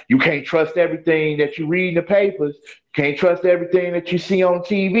like you can't trust everything that you read in the papers, can't trust everything that you see on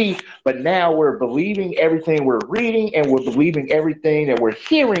TV, but now we're believing everything we're reading and we're believing everything that we're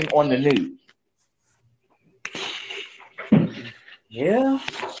hearing on the news. Yeah.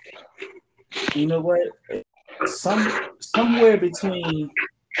 You know what? Somewhere between,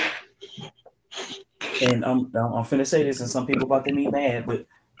 and I'm finna say this, and some people about to be mad, but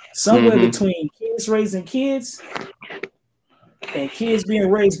somewhere between kids raising kids and kids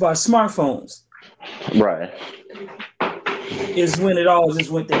being raised by smartphones, right, is when it all just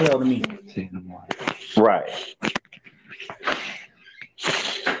went to hell to me. Right.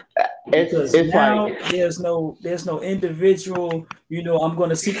 Because now like, there's no individual, I'm going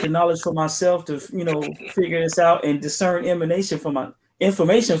to seek the knowledge for myself to, figure this out and discern information for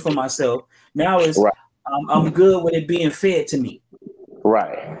myself. Now it's, right. I'm good with it being fed to me.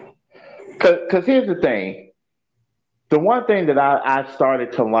 Right. Because here's the thing. The one thing that I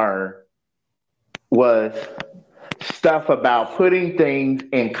started to learn was stuff about putting things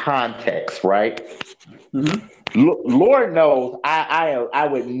in context, right? Mm-hmm. Lord knows I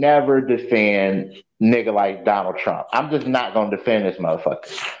would never defend nigga like Donald Trump. I'm just not going to defend this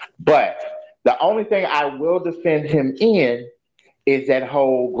motherfucker. But the only thing I will defend him in is that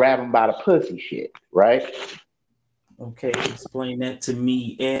whole grab him by the pussy shit, right? Okay, explain that to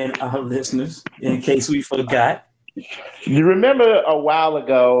me and our listeners in case we forgot. You remember a while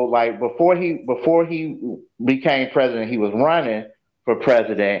ago, like before he became president, he was running for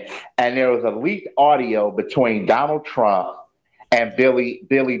president, and there was a leaked audio between Donald Trump and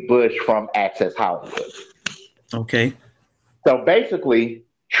Billy Bush from Access Hollywood. Okay. So basically,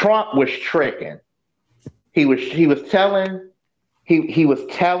 Trump was tricking. He was telling he was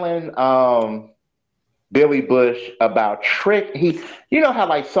telling Billy Bush about trick. You know how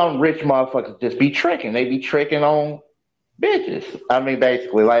like some rich motherfuckers just be tricking. They be tricking on bitches. I mean,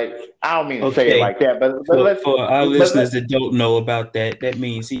 basically, like I don't mean to say it like that, but for our listeners that don't know about that, that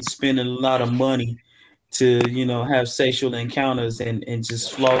means he's spending a lot of money to, you know, have sexual encounters and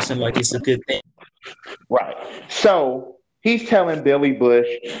just flossing like it's a good thing. Right. So he's telling Billy Bush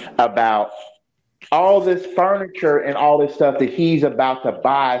about all this furniture and all this stuff that he's about to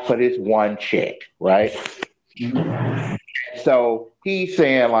buy for this one chick, right? Mm-hmm. So he's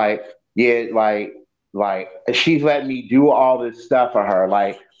saying like, yeah, like she's letting me do all this stuff for her,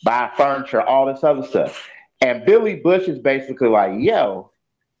 like buy furniture, all this other stuff. And Billy Bush is basically like, yo,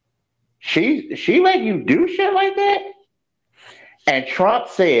 she let you do shit like that? And Trump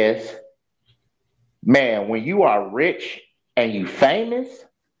says, man, when you are rich and you famous,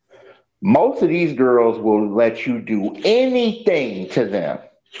 most of these girls will let you do anything to them.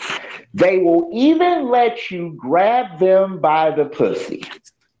 They will even let you grab them by the pussy.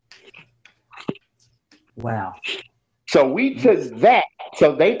 Wow. So we took that.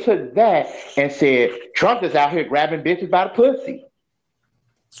 So they took that and said, Trump is out here grabbing bitches by the pussy.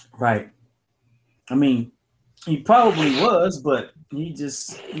 Right. I mean, he probably was, but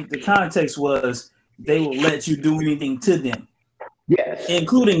the context was they will let you do anything to them. Yes.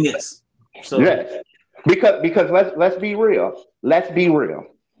 Including this. So yes. Because let's be real. Let's be real.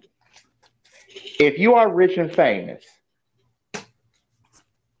 If you are rich and famous,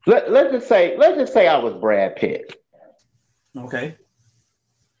 let's just say I was Brad Pitt. Okay.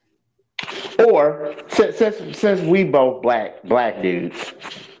 Or since we both black dudes,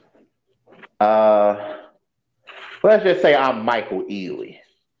 let's just say I'm Michael Ealy.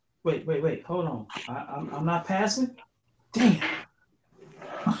 Wait, hold on. I'm not passing? Damn.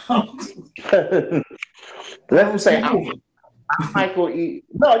 Let's just say I'm Michael Ealy.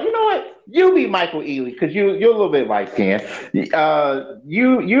 No, you know what? You be Michael Ealy because you're a little bit light skinned.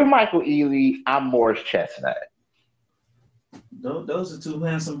 You're Michael Ealy. I'm Morris Chestnut. Those are two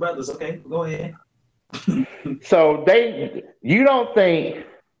handsome brothers. Okay, go ahead. So you don't think?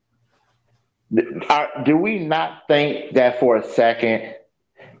 Do we not think that for a second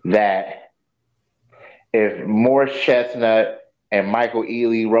that if Morris Chestnut and Michael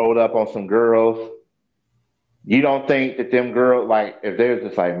Ealy rolled up on some girls, you don't think that them girls, like, if they're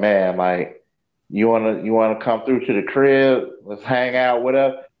just like, man, like, you wanna come through to the crib, let's hang out,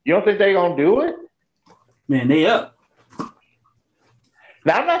 whatever. You don't think they gonna do it? Man, they up.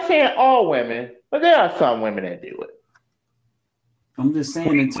 Now I'm not saying all women, but there are some women that do it. I'm just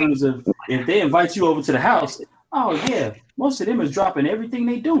saying in terms of if they invite you over to the house, oh yeah, most of them is dropping everything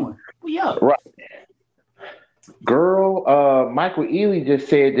they doing. We up. Right. Girl, Michael Ealy just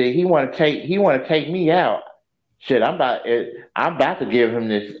said that he want to take me out. Shit, I'm about to give him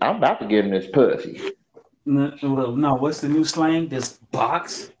this. I'm about to give him this pussy. No, what's the new slang? This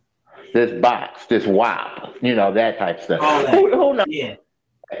box, this wop. You know, that type of stuff. Who knows? Yeah.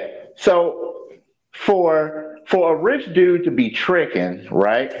 So for a rich dude to be tricking,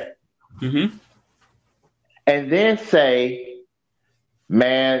 right? Mm-hmm. And then say,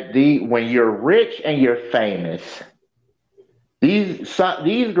 man, when you're rich and you're famous, these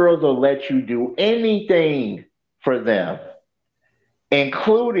girls will let you do anything for them,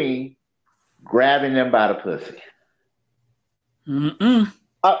 including grabbing them by the pussy.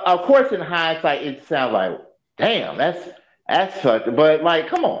 Of course, in hindsight, it sounds like, damn, that's fucked. But like,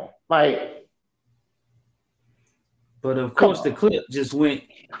 come on, like. But of course, the clip just went,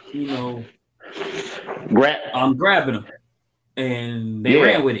 you know, I'm grabbing them, and they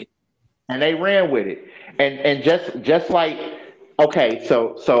ran with it. And they ran with it, and just like, okay,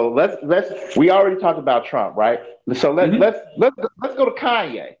 so let's we already talked about Trump, right? So let's go to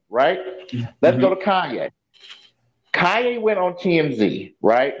Kanye, right? Let's go to Kanye. Kanye went on TMZ,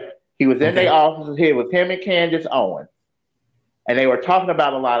 right? He was in their offices here with him and Candace Owens, and they were talking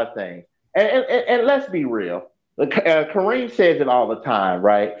about a lot of things. And let's be real. Kareem says it all the time,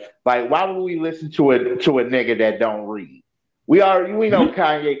 right? Like, why would we listen to a nigga that don't read? We know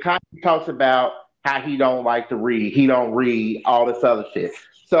Kanye. Kanye talks about how he don't like to read. He don't read all this other shit.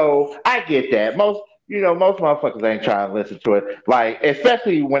 So I get that. Most motherfuckers ain't trying to listen to it. Like,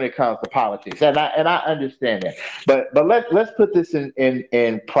 especially when it comes to politics. And I understand that. But let's put this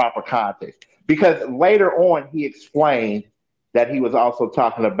in proper context. Because later on he explained that he was also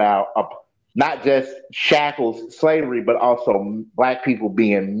talking about not just shackles, slavery, but also black people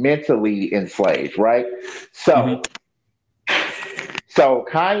being mentally enslaved, right? So, so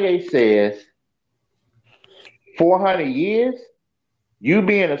Kanye says, 400 years? You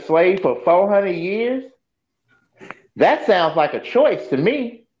being a slave for 400 years? That sounds like a choice to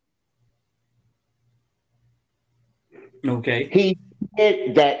me. Okay. He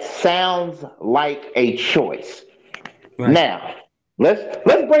said that sounds like a choice. Right. Now, let's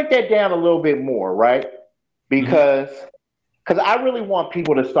break that down a little bit more, right? Because I really want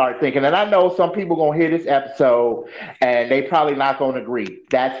people to start thinking, and I know some people gonna hear this episode and they probably not gonna agree.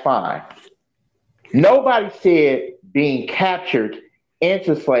 That's fine. Nobody said being captured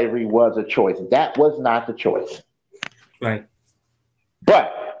into slavery was a choice. That was not the choice. Right.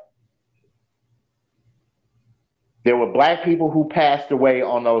 But there were black people who passed away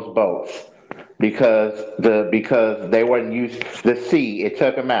on those boats because they weren't used the sea. It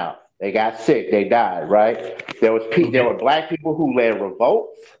took them out. They got sick. They died. Right. There were black people who led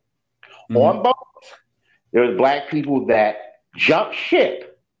revolts on boats. There was black people that jumped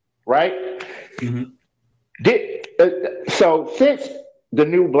ship. Right. So since the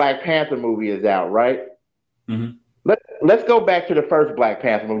new Black Panther movie is out, right? Let's go back to the first Black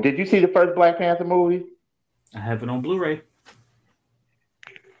Panther movie. Did you see the first Black Panther movie? I have it on Blu-ray.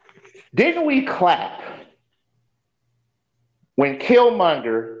 Didn't we clap when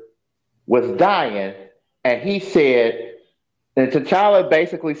Killmonger was dying and he said, and T'Challa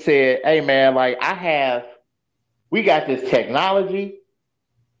basically said, hey man, like we got this technology,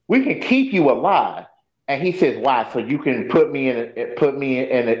 we can keep you alive. And he says, why? So you can put me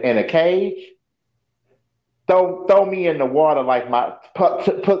in a cage? Throw me in the water like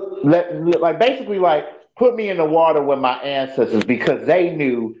put me in the water with my ancestors, because they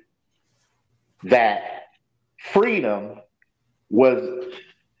knew that freedom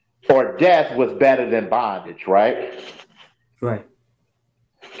or death was better than bondage, right? Right.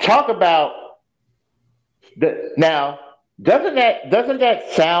 Talk about now, doesn't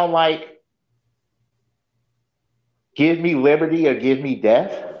that sound like give me liberty or give me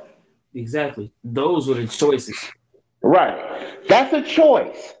death? Exactly. Those were the choices. Right. That's a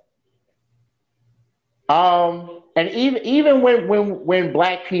choice. And even when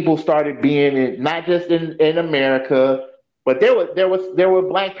black people started being not just in America, but there were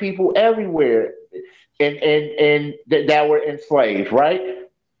black people everywhere and that were enslaved, right?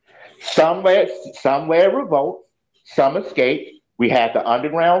 Some led revolt, some escaped. We had the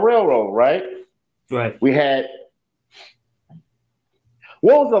Underground Railroad, right? Right. We had.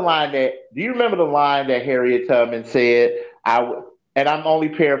 What was the line do you remember the line that Harriet Tubman said? And I'm only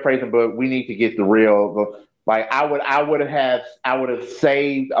paraphrasing, but we need to get the real. Like I would have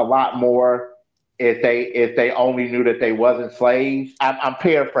saved a lot more if they only knew that they wasn't slaves. I'm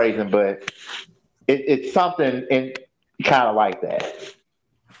paraphrasing, but it's something in kind of like that.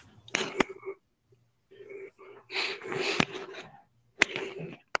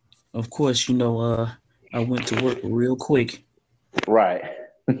 Of course, I went to work real quick. Right.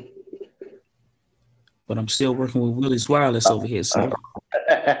 But I'm still working with Willie's Wireless over here, so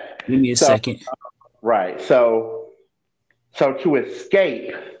give me a second. Right. So to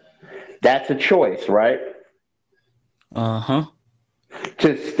escape, that's a choice, right? Uh-huh.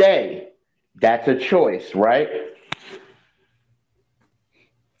 To stay, that's a choice, right?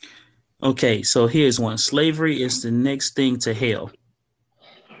 Okay, so here's one. Slavery is the next thing to hell.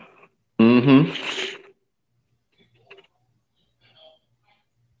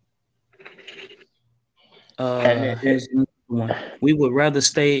 Here's another one. We would rather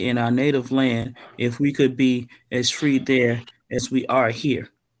stay in our native land if we could be as free there as we are here.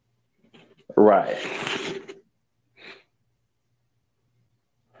 Right.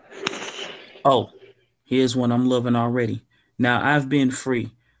 Oh, here's one I'm loving already. Now I've been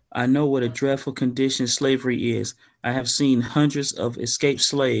free. I know what a dreadful condition slavery is. I have seen hundreds of escaped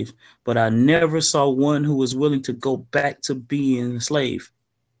slaves, but I never saw one who was willing to go back to being a slave.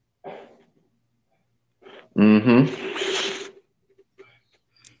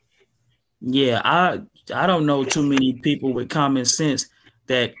 Yeah, I don't know too many people with common sense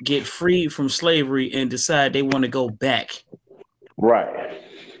that get freed from slavery and decide they want to go back. Right.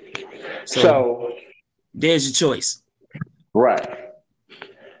 So there's your choice. Right.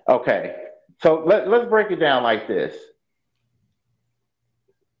 Okay. So let's break it down like this.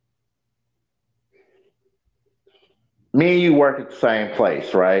 Me and you work at the same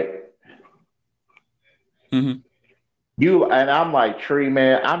place, right? You and I'm like, Tree,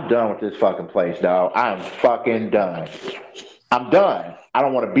 man, I'm done with this fucking place, dog. I'm fucking done. I'm done. I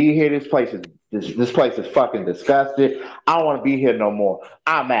don't want to be here. This place is fucking disgusting. I don't want to be here no more.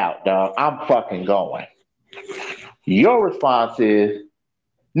 I'm out, dog. I'm fucking going. Your response is,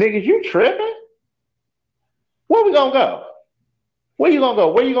 niggas, you tripping? Where we gonna go? Where you gonna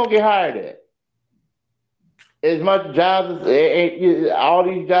go? Where you gonna get hired at? As much jobs as all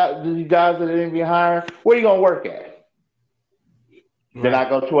these jobs that didn't be hired, where you gonna work at? Then I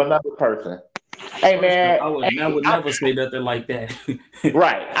go to another person. Hey man, I would never say nothing like that.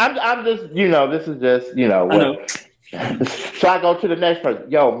 Right. I'm just, this is just, what. I know. So I go to the next person.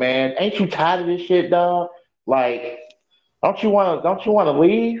 Yo, man, ain't you tired of this shit, dog? Like, don't you wanna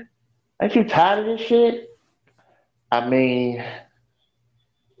leave? Ain't you tired of this shit? I mean,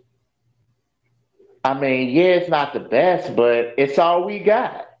 yeah, it's not the best, but it's all we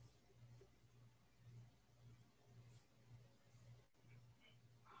got.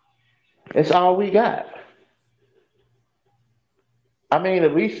 It's all we got. I mean,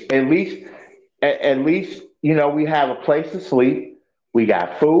 at least, we have a place to sleep. We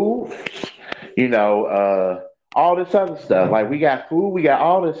got food. All this other stuff. Like we got food. We got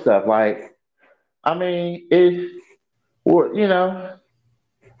all this stuff. Like, I mean,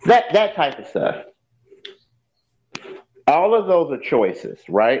 that type of stuff. All of those are choices,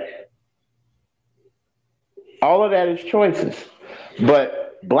 right? All of that is choices. But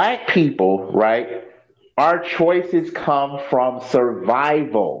black people, right? Our choices come from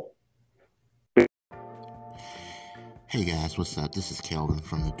survival. Hey guys, what's up? This is Kelvin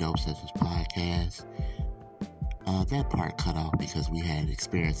from the Dope Sessions Podcast. That part cut off because we had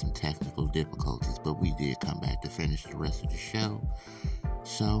experienced some technical difficulties, but we did come back to finish the rest of the show.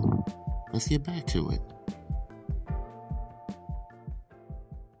 So, let's get back to it.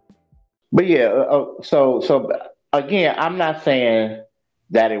 But yeah, so again, I'm not saying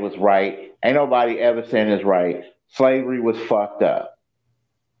that it was right. Ain't nobody ever saying it's right. Slavery was fucked up.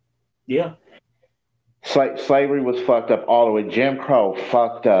 Yeah. Slavery was fucked up all the way. Jim Crow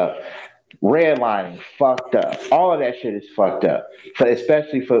fucked up. Redlining fucked up. All of that shit is fucked up,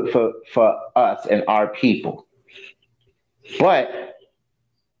 especially for us and our people. But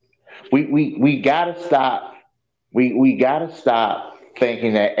we gotta stop. We gotta stop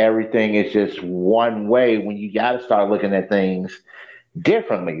thinking that everything is just one way when you gotta start looking at things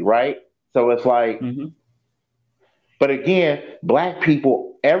differently, right? So it's like, But again, black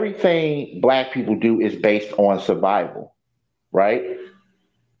people, everything black people do is based on survival, right?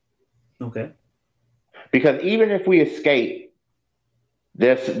 Okay. Because even if we escape,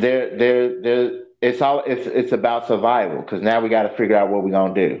 it's about survival. Because now we got to figure out what we're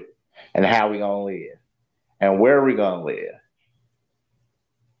gonna do, and how we're gonna live, and where we're gonna live.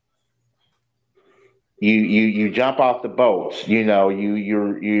 You jump off the boats, you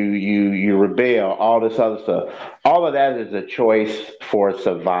rebel, all this other stuff. All of that is a choice for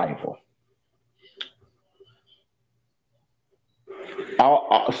survival.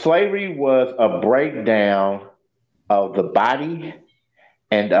 Slavery was a breakdown of the body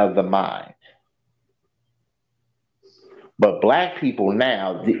and of the mind. But black people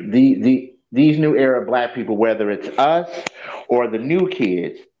now, these new era black people, whether it's us or the new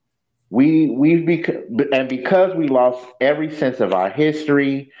kids, because we lost every sense of our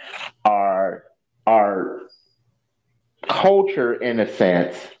history, our culture, in a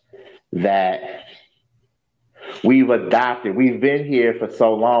sense, that we've been here for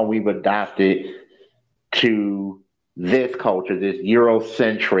so long, we've adopted to this culture, this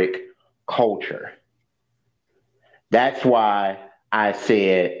Eurocentric culture. That's why I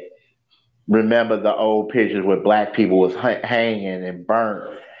said, remember the old pictures where black people was hanging and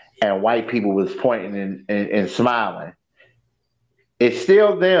burnt and white people was pointing and smiling. It's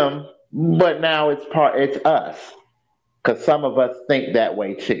still them, but now it's us. Because some of us think that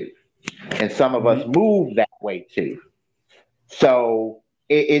way too. And some of us move that way too. So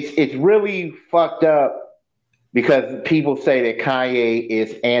it's really fucked up because people say that Kanye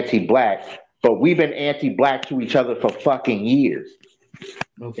is anti-black, but we've been anti-black to each other for fucking years.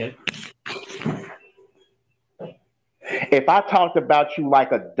 Okay. If I talked about you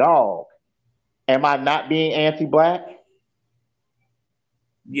like a dog, am I not being anti-black?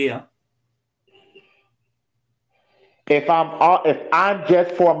 Yeah. If I'm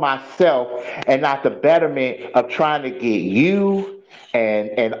just for myself and not the betterment of trying to get you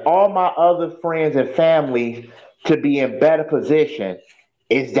and all my other friends and family to be in better position,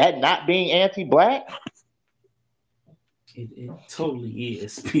 is that not being anti-black? It totally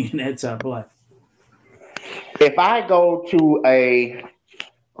is being anti-black. If I go to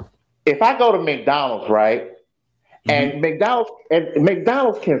McDonald's, right? And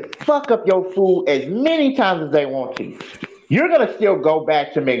McDonald's can fuck up your food as many times as they want to. You're gonna still go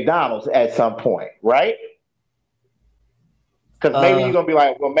back to McDonald's at some point, right? Because maybe you're gonna be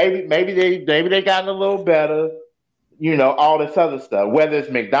like, well, maybe they gotten a little better, all this other stuff. Whether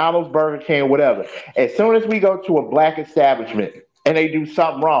it's McDonald's, Burger King, whatever. As soon as we go to a black establishment and they do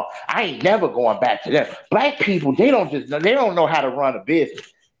something wrong, I ain't never going back to them. Black people, they don't know how to run a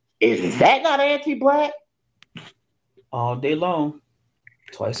business. Is that not anti-black? All day long.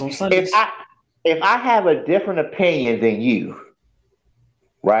 Twice on Sundays. If I have a different opinion than you,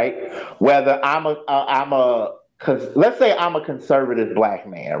 right? Whether let's say I'm a conservative black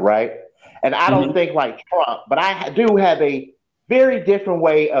man, right? And I don't think like Trump, but I do have a very different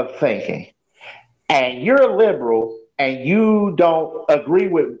way of thinking. And you're a liberal and you don't agree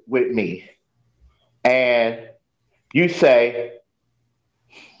with me. And you say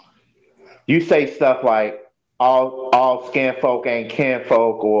stuff like all skin folk ain't kin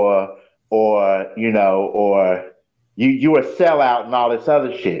folk, or you a sellout and all this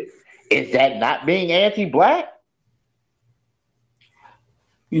other shit. Is that not being anti-black?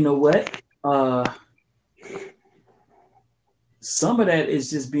 You know what? Some of that is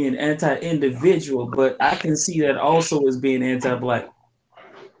just being anti-individual, but I can see that also as being anti-black.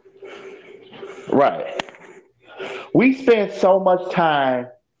 Right. We spend so much time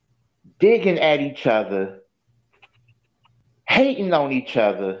digging at each other, hating on each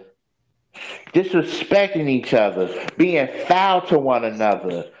other, disrespecting each other, being foul to one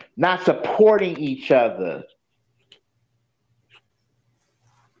another, not supporting each other.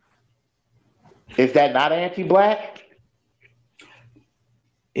 Is that not anti-black?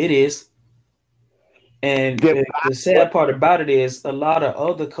 It is. And the sad part about it is a lot of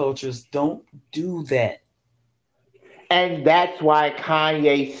other cultures don't do that. And that's why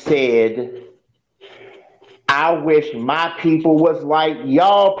Kanye said, I wish my people was like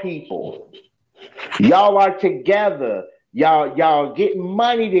y'all people. Y'all are together. Y'all get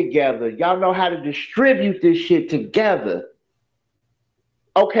money together. Y'all know how to distribute this shit together.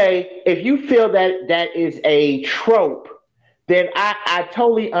 Okay, if you feel that that is a trope, then I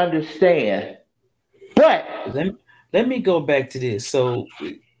totally understand. But let me go back to this. So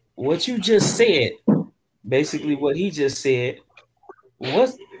what you just said, basically what he just said,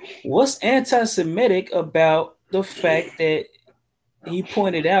 what's anti-Semitic about the fact that he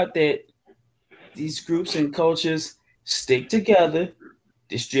pointed out that these groups and cultures stick together,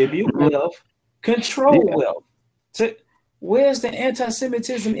 distribute wealth, control wealth. Where's the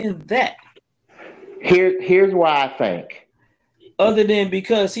anti-Semitism in that? Here's why I think. Other than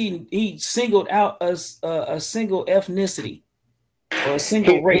because he singled out a single ethnicity or a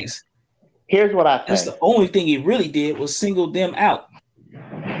single race. Here's what I think. That's the only thing he really did was single them out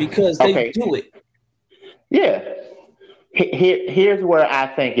because they do it. Yeah. Here's where I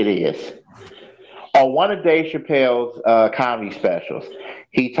think it is. On one of Dave Chappelle's comedy specials,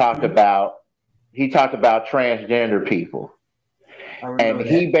 he talked about transgender people, and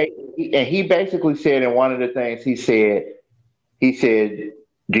he basically said in one of the things he said,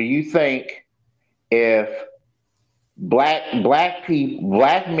 do you think if black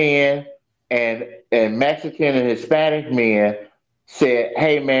men and Mexican and Hispanic men said,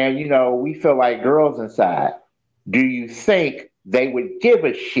 hey man, we feel like girls inside, do you think they would give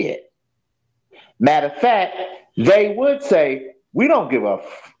a shit? Matter of fact, they would say, we don't give a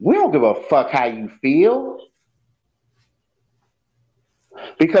fuck how you feel,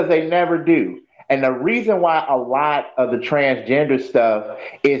 because they never do. And the reason why a lot of the transgender stuff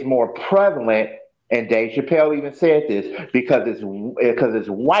is more prevalent, and Dave Chappelle even said this, because it's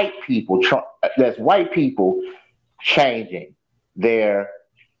white people. That's white people changing their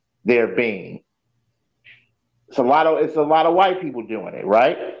being. It's a lot of white people doing it,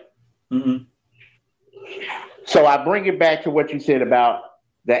 right? Mm-hmm. So I bring it back to what you said about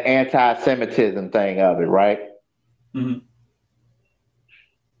the anti-Semitism thing of it, right? Mm-hmm.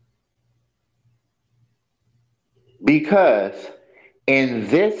 Because in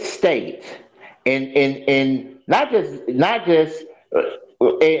this state, in not just,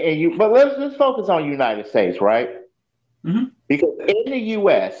 but let's focus on United States, right? Mm-hmm. Because in the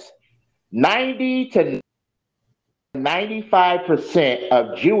U.S., 90 to 95%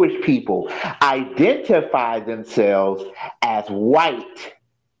 of Jewish people identify themselves as white.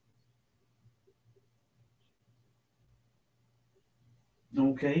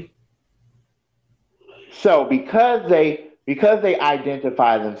 Okay. So because they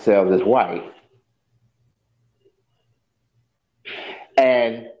identify themselves as white,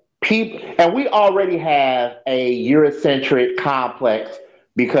 and we already have a Eurocentric complex,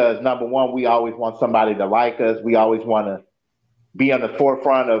 because number one, we always want somebody to like us. We always want to be on the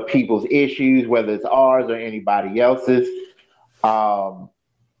forefront of people's issues, whether it's ours or anybody else's. And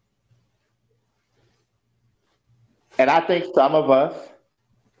I think some of us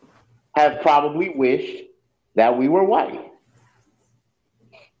have probably wished that we were white.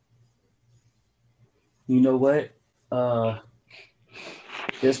 You know what?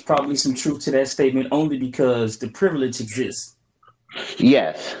 There's probably some truth to that statement, only because the privilege exists.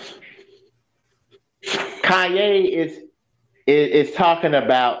 Yes. Kanye it's talking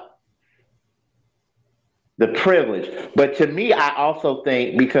about the privilege. But to me, I also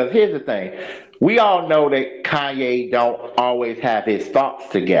think, because here's the thing, we all know that Kanye don't always have his thoughts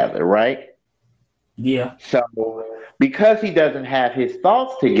together, right? Yeah. So because he doesn't have his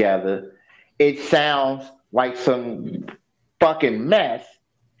thoughts together, it sounds like some fucking mess,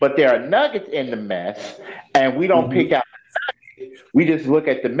 but there are nuggets in the mess, and we don't pick out the nuggets. We just look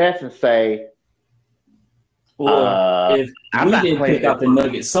at the mess and say, Or if I'm we not didn't pick playing out it. the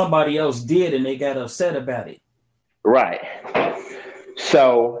nugget, somebody else did, and they got upset about it. Right.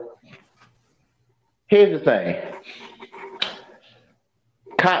 So here's the thing.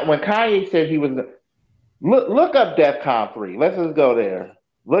 When Kanye said he was look up DEFCON 3. Let's just go there.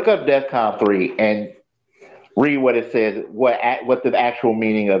 Look up DEFCON 3 and read what it says, what the actual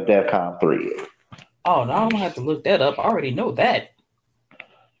meaning of DEFCON 3 is. Oh, no, I don't have to look that up. I already know that.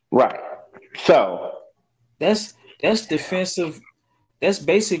 Right. So that's defensive. That's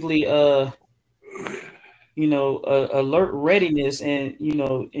basically alert readiness and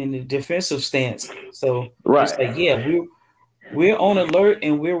in the defensive stance. So right. It's like, yeah, we're on alert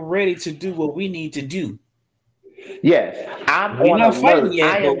and we're ready to do what we need to do. Yes, we're not fighting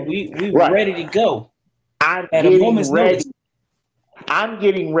yet, but we're right. ready to go. I'm at a moment's ready. Notice. I'm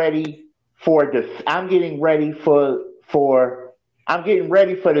getting ready for this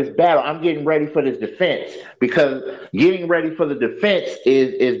battle. I'm getting ready for this defense, because getting ready for the defense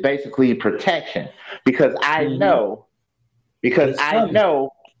is basically protection, because I know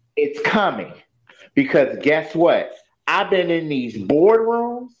it's coming. Because guess what? I've been in these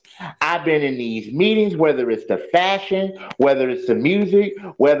boardrooms, I've been in these meetings, whether it's the fashion, whether it's the music,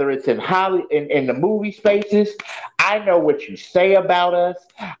 whether it's in the movie spaces. I know what you say about us.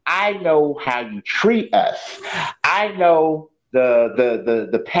 I know how you treat us. I know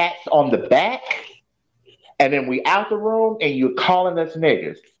the pats on the back, and then we out the room and you're calling us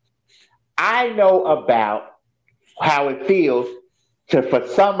niggas. I know about how it feels for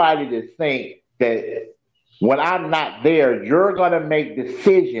somebody to think that when I'm not there, you're going to make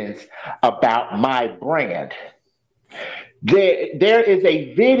decisions about my brand. There is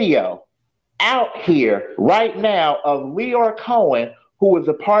a video out here right now of Leor Cohen, who was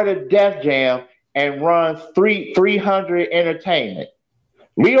a part of Def Jam and runs 300 Entertainment.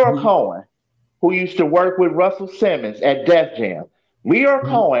 Leor Cohen, who used to work with Russell Simmons at Def Jam. Leor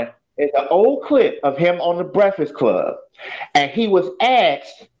Cohen is an old clip of him on the Breakfast Club. And he was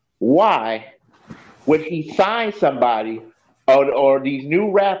asked why would he sign somebody or these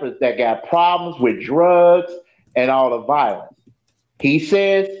new rappers that got problems with drugs and all the violence. He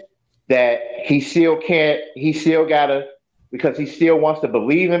says that he still gotta, because he still wants to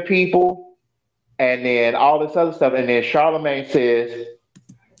believe in people, and then all this other stuff. And then Charlemagne says,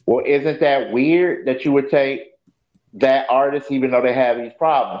 well, isn't that weird that you would take that artist even though they have these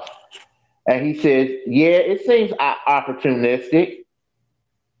problems? And he says, yeah, it seems opportunistic.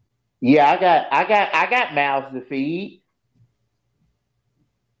 Yeah, I got mouths to feed.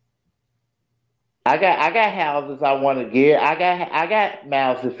 I got houses I want to get. I got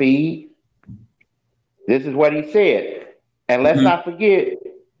mouths to feed. This is what he said. And let's not forget,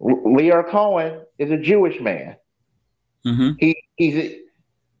 Leor Cohen is a Jewish man. So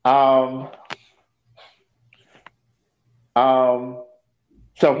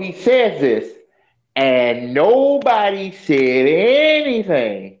he says this, and nobody said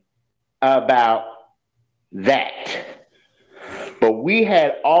anything about that. But we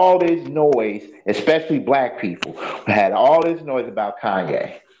had all this noise, especially black people. We had all this noise about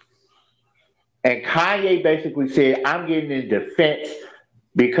Kanye. And Kanye basically said, I'm getting in defense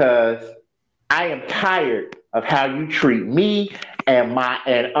because I am tired of how you treat me and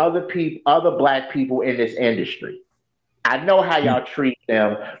other black people in this industry. I know how y'all treat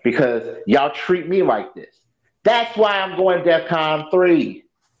them because y'all treat me like this. That's why I'm going DEFCON 3.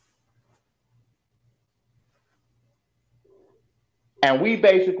 And we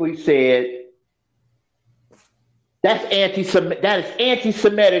basically said, that is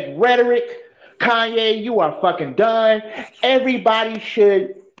anti-Semitic rhetoric. Kanye, you are fucking done. Everybody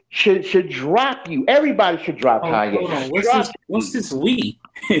should drop you. Everybody should drop Kanye. Hold on. What's this we?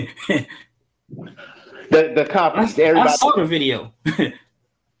 The company. I saw the video.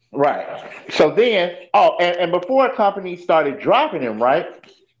 Right. So then, and before companies started dropping him, right?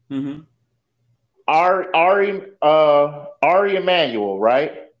 Ari Emanuel,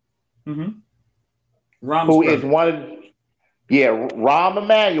 right? Who is one of Rahm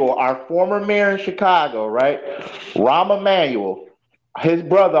Emanuel, our former mayor in Chicago, right? Rahm Emanuel, his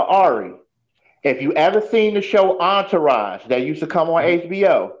brother Ari. If you ever seen the show Entourage that used to come on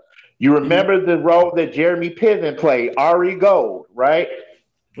HBO, You remember the role that Jeremy Piven played, Ari Gold, right?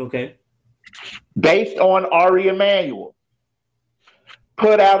 Okay. Based on Ari Emanuel,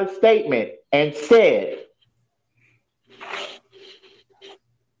 put out a statement and said,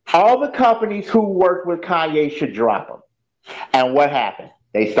 all the companies who worked with Kanye should drop him. And what happened?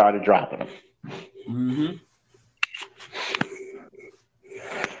 They started dropping him. Mm-hmm.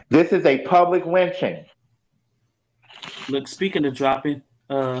 This is a public lynching. Look, speaking of dropping,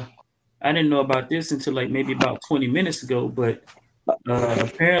 I didn't know about this until like maybe about 20 minutes ago, but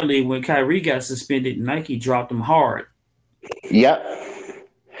apparently when Kyrie got suspended, Nike dropped him hard. Yep.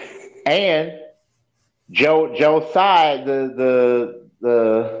 And Joe Tsai, the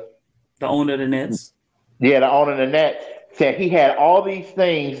owner of the Nets. Yeah, the owner of the Nets said he had all these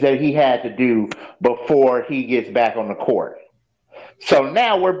things that he had to do before he gets back on the court. So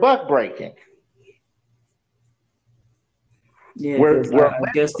now we're buck breaking. Yeah,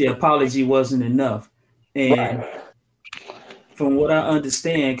 I guess the apology wasn't enough. And from what I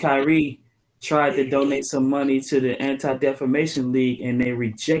understand, Kyrie tried to donate some money to the Anti-Defamation League and they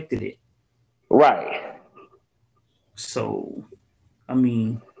rejected it. Right. So, I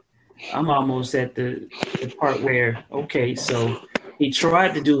mean, I'm almost at the part where, okay, so he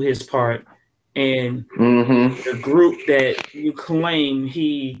tried to do his part, and the group that you claim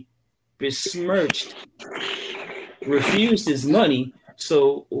he besmirched refused his money.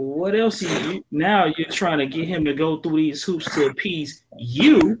 So what else? Now you're trying to get him to go through these hoops to appease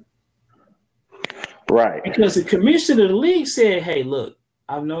you, right? Because the commissioner of the league said, "Hey, look,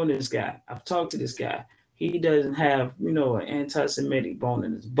 I've known this guy. I've talked to this guy. He doesn't have, an anti-Semitic bone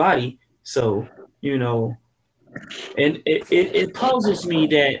in his body. So, and it puzzles me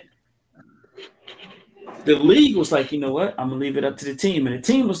that the league was like, you know what, I'm gonna leave it up to the team, and the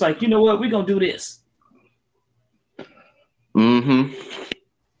team was like, you know what, we're gonna do this." I'm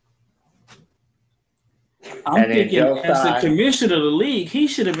thinking, as the commissioner of the league, he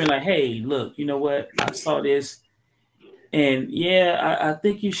should have been like, "Hey, look, you know what? I saw this, and I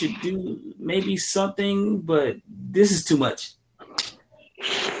think you should do maybe something, but this is too much."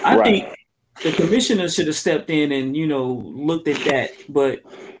 I think the commissioner should have stepped in and looked at that. But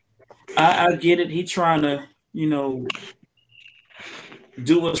I get it. He trying to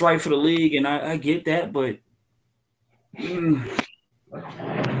do what's right for the league, and I get that, but.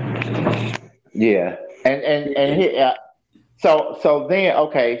 Yeah, and so then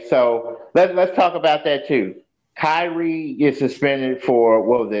okay, so let's talk about that too. Kyrie gets suspended for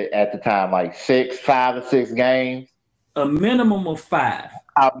what was it at the time, like 5 or 6 games? A minimum of 5.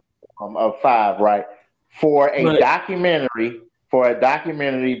 Of 5, right? For a documentary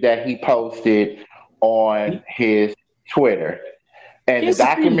that he posted on his Twitter, and the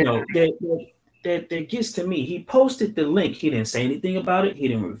documentary. That gets to me. He posted the link. He didn't say anything about it. He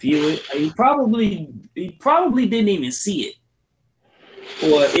didn't review it. He probably didn't even see it.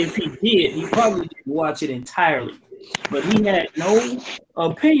 Or if he did, he probably didn't watch it entirely. But he had no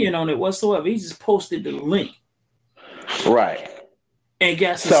opinion on it whatsoever. He just posted the link. Right. And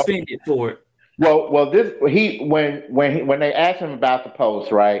got suspended for it. Well, when they asked him about the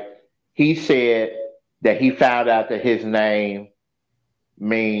post, right? He said that he found out that his name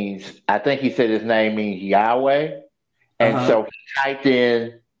means, I think he said his name means Yahweh. And so he typed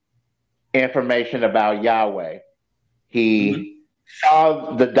in information about Yahweh. He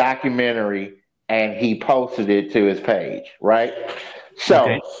saw the documentary and he posted it to his page, right?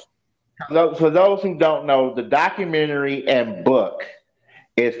 So for those who don't know, the documentary and book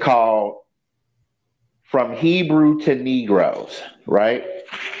is called From Hebrew to Negroes, right?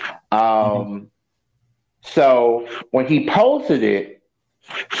 So when he posted it,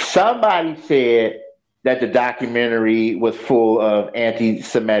 somebody said that the documentary was full of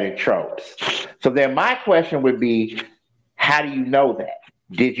anti-Semitic tropes. So then my question would be, how do you know that?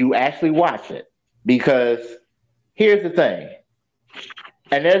 Did you actually watch it? Because here's the thing,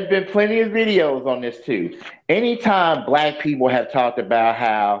 and there's been plenty of videos on this too. Anytime Black people have talked about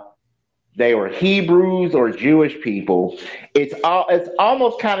how they were Hebrews or Jewish people, it's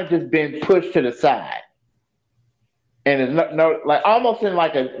almost kind of just been pushed to the side. And it's no, like almost in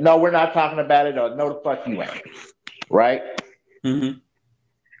like a, no, we're not talking about it, or no, the fuck you ain't, right?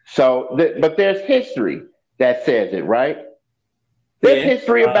 So, but there's history that says it, right? There's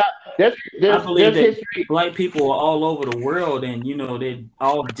history about there's I believe that history. Black people are all over the world, and they're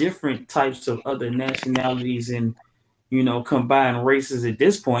all different types of other nationalities and combined races at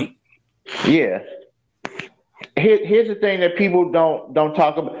this point. Yeah. Here's the thing that people don't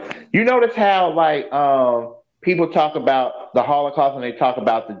talk about. You notice how like people talk about the Holocaust and they talk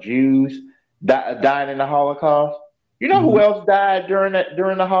about the Jews dying in the Holocaust. You know who else died during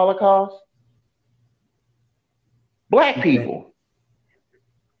the Holocaust? Black people.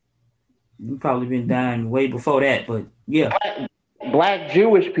 You've probably been dying way before that, but yeah. Black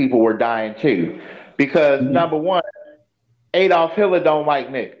Jewish people were dying too. Because number one, Adolf Hitler don't like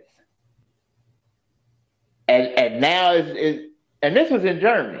niggas. And now and this was in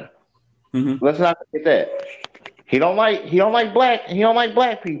Germany. Let's not forget that. He don't like black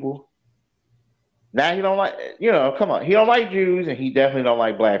people. Now he don't like, come on. He don't like Jews and he definitely don't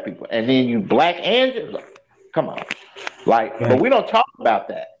like black people. And then you black and come on. Like, right. But we don't talk about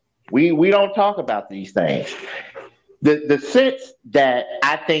that. We don't talk about these things. The sense that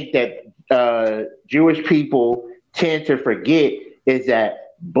I think that Jewish people tend to forget is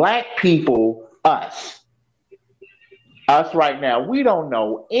that black people, us right now, we don't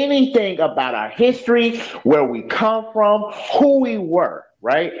know anything about our history, where we come from, who we were,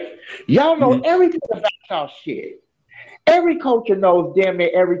 right? Y'all know everything about our shit. Every culture knows damn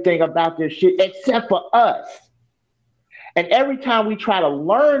near everything about this shit except for us. And every time we try to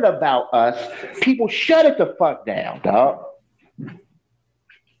learn about us, people shut it the fuck down, dog.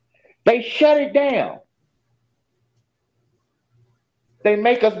 They shut it down. They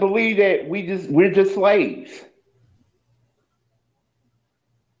make us believe that we're just slaves.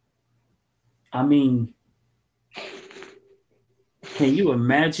 I mean, can you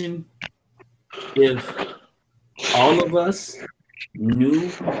imagine if all of us knew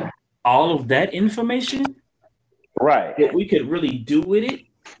all of that information? Right. What we could really do with it?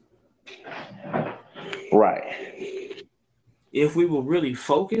 Right. If we were really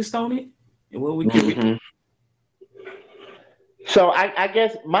focused on it and what we could So I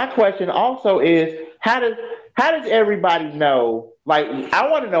guess my question also is, how does everybody know? Like, I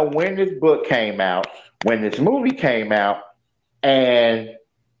want to know when this book came out, when this movie came out, and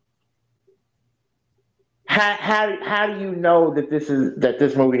how do you know that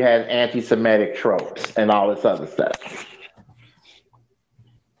this movie has anti-Semitic tropes and all this other stuff?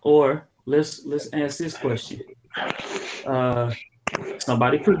 Or let's ask this question: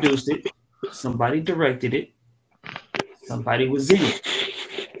 somebody produced it, somebody directed it, somebody was in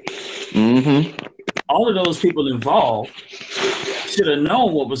it. All of those people involved should have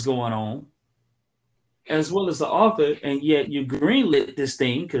known what was going on, as well as the author, and yet you greenlit this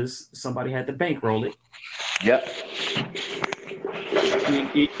thing because somebody had to bankroll it. Yep.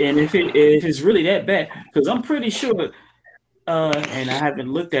 And if it's really that bad, because I'm pretty sure, and I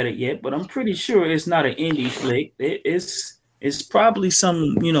haven't looked at it yet, but I'm pretty sure it's not an indie flick. It's probably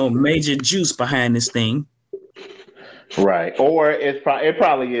some major juice behind this thing. Right, or it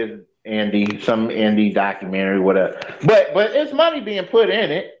probably is some indie documentary, whatever. But it's money being put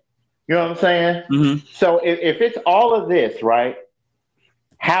in it. You know what I'm saying? So if it's all of this, right?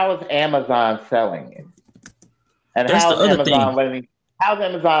 How is Amazon selling it? And how's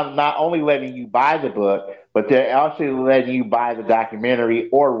Amazon not only letting you buy the book, but they're actually letting you buy the documentary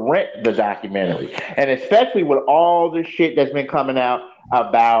or rent the documentary? And especially with all the shit that's been coming out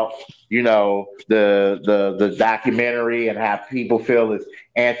about, the documentary and how people feel this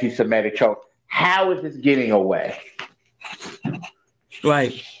anti-Semitic trope. How is this getting away?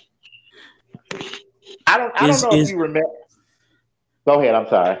 Right. I don't know if you remember. Go ahead. I'm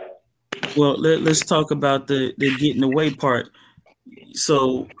sorry. Well, let's talk about the getting away part.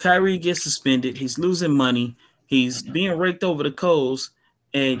 So Kyrie gets suspended. He's losing money. He's being raked over the coals,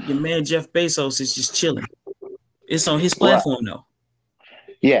 and your man Jeff Bezos is just chilling. It's on his platform though.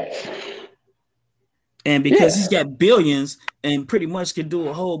 Yes. And because he's got billions and pretty much can do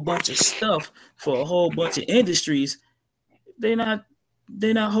a whole bunch of stuff for a whole bunch of industries, they're not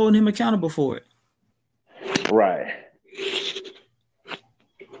holding him accountable for it. Right.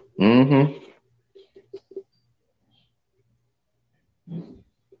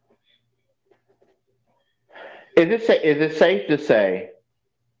 Is it safe to say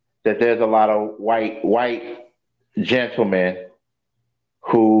that there's a lot of white gentlemen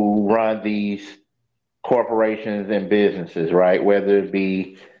who run these corporations and businesses, right? Whether it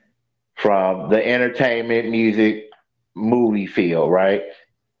be from the entertainment, music, movie field, right?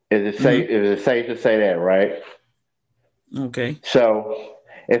 Is it safe to say that, right? Okay. So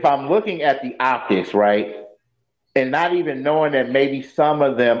if I'm looking at the optics, right, and not even knowing that maybe some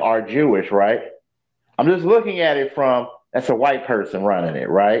of them are Jewish, right? I'm just looking at it from, that's a white person running it,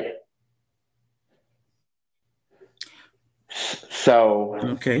 right? So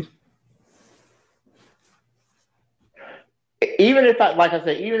okay. Even if I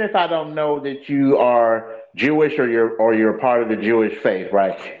don't know that you are Jewish or you're part of the Jewish faith,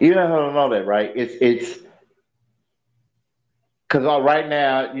 right? Even if I don't know that, right? It's because right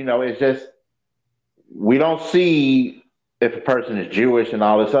now, it's just we don't see if a person is Jewish and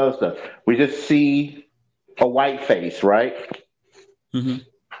all this other stuff. We just see a white face, right? Mm-hmm.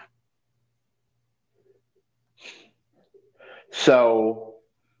 So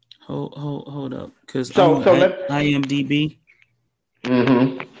hold up, because so I'm so on let IMDb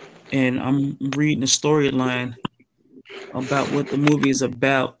mm-hmm. and I'm reading the storyline about what the movie is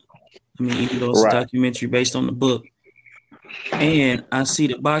about. I mean, even though it's a Right. documentary based on the book, and I see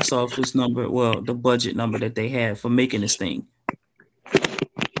the box office number, well, the budget number that they had for making this thing.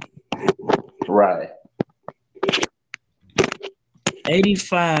 Right.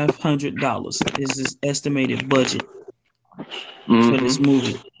 $8,500 is this estimated budget for this Mm-hmm.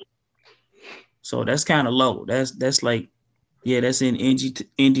 movie. So that's kind of low. That's like, yeah, that's in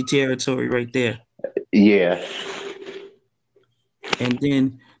indie territory right there. Yeah. And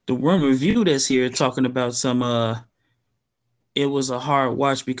then the one review that's here talking about some it was a hard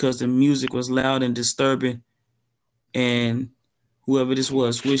watch because the music was loud and disturbing, and whoever this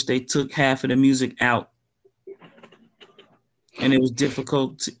was wished they took half of the music out. And it was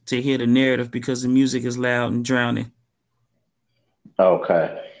difficult to hear the narrative because the music is loud and drowning.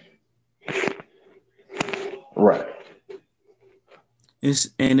 Okay. Right.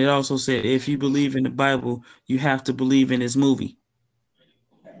 And it also said, if you believe in the Bible, you have to believe in this movie.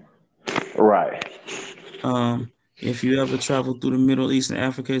 Right. If you ever travel through the Middle East and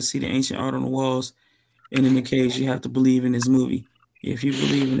Africa, see the ancient art on the walls and in the caves, you have to believe in this movie. If you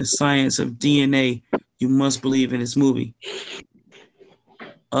believe in the science of DNA, you must believe in this movie.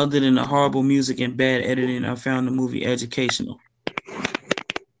 Other than the horrible music and bad editing, I found the movie educational.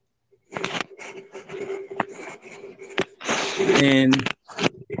 And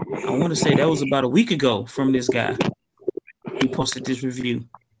I want to say that was about a week ago from this guy. He posted this review.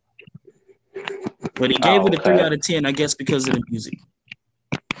 But he gave it a 3 out of 10, I guess, because of the music.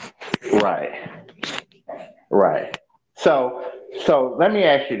 Right. Right. So let me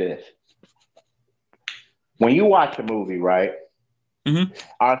ask you this. When you watch a movie, right? Mm-hmm.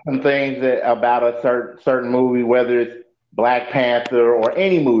 Are some things that about a certain movie, whether it's Black Panther or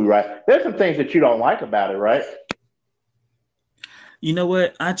any movie, right? There's some things that you don't like about it, right? You know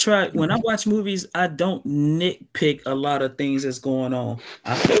what? When I watch movies, I don't nitpick a lot of things that's going on.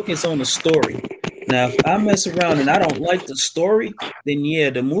 I focus on the story. Now, if I mess around and I don't like the story, then yeah,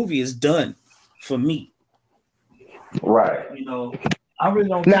 the movie is done for me. Right. You know, I really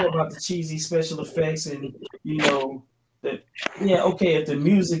don't care about the cheesy special effects and, you know, okay, if the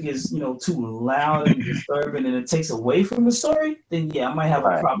music is, you know, too loud and disturbing and it takes away from the story, then yeah, I might have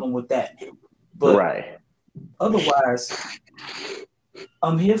a problem with that. But otherwise,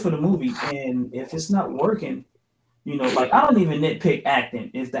 I'm here for the movie, and if it's not working, you know, like I don't even nitpick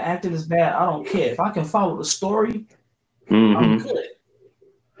acting. If the acting is bad, I don't care. If I can follow the story, I'm good.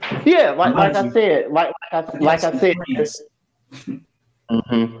 Yeah, like I said.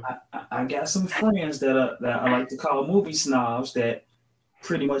 I got some friends that I like to call movie snobs that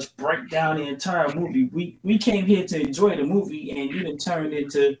pretty much break down the entire movie. We came here to enjoy the movie, and you done turned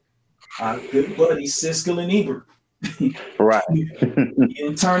into our good buddies Siskel and Ebert. Right.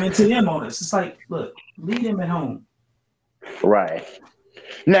 You turn into them on us. It's like, look, leave them at home. Right.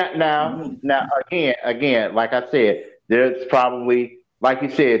 Now, again, like I said, there's probably, like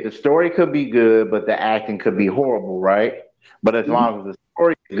you said, the story could be good, but the acting could be horrible, right? But as long as the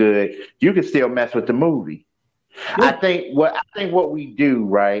story is good, you can still mess with the movie. Yeah. I think what we do,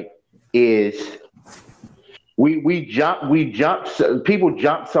 right, is people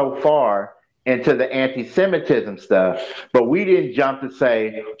jump so far into the anti-Semitism stuff, but we didn't jump to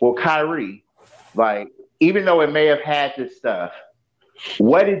say, well, Kyrie, like, even though it may have had this stuff,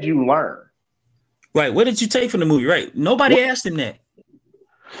 what did you learn? Right. What did you take from the movie? Right. Nobody asked him that.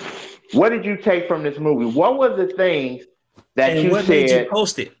 What did you take from this movie? What were the things that you said? Made you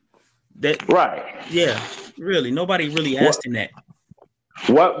post it? Right. Yeah. Really. Nobody really asked him that.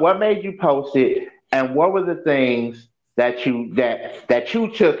 What made you post it? And what were the things that you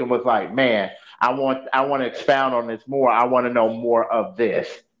took and was like, man, I want to expound on this more. I want to know more of this.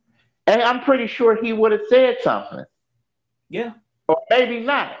 And I'm pretty sure he would have said something. Yeah. Or maybe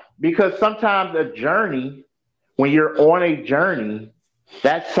not. Because sometimes a journey, when you're on a journey,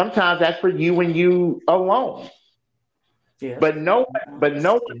 sometimes that's for you and you alone. Yeah. But no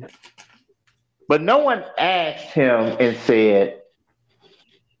one asked him and said,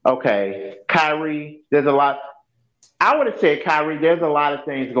 okay, Kyrie, there's a lot. I would have said, Kyrie, there's a lot of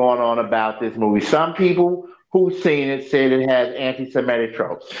things going on about this movie. Some people who've seen it said it has anti-Semitic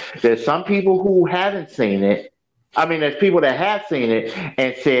tropes. There's some people who haven't seen it. I mean, there's people that have seen it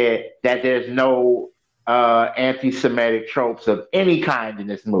and said that there's no anti-Semitic tropes of any kind in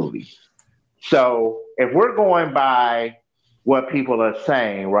this movie. So if we're going by what people are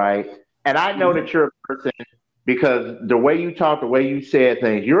saying, right? And I know that you're a person because the way you talk, the way you said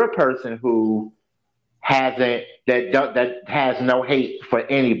things, you're a person who that has no hate for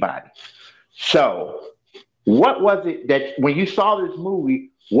anybody. So what was it that when you saw this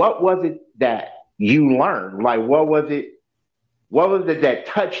movie, what was it that you learned? Like what was it that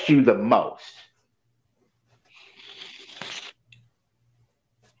touched you the most?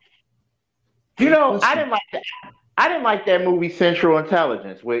 You know, I didn't like that movie Central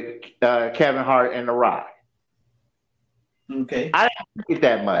Intelligence with Kevin Hart and The Rock. Okay. I didn't like it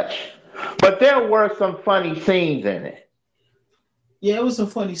that much, but there were some funny scenes in it. Yeah, it was some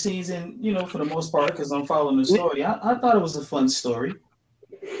funny scenes, and for the most part, because I'm following the story, I thought it was a fun story.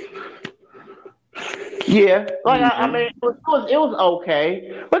 Yeah, like I mean, it was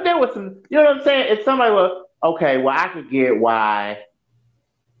okay, but there was some. You know what I'm saying? If somebody was okay, well, I could get why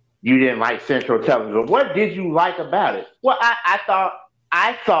you didn't like Central Television. What did you like about it? Well,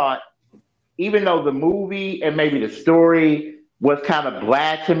 I thought, even though the movie and maybe the story was kind of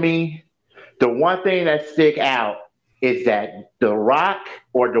bland to me, the one thing that stick out is that The Rock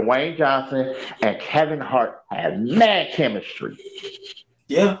or Dwayne Johnson and Kevin Hart have mad chemistry.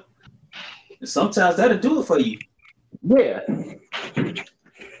 Yeah. Sometimes that'll do it for you. Yeah.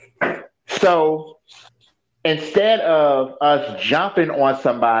 So instead of us jumping on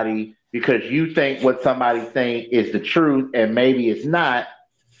somebody because you think what somebody think is the truth and maybe it's not,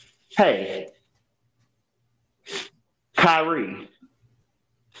 hey, Kyrie,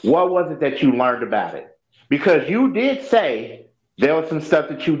 what was it that you learned about it? Because you did say there was some stuff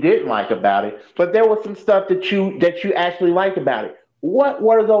that you didn't like about it, but there was some stuff that you actually liked about it. What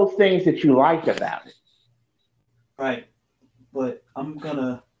were those things that you liked about it? Right. But I'm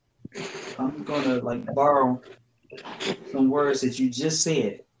gonna like borrow some words that you just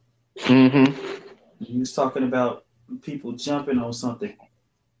said. Mm-hmm. You was talking about people jumping on something.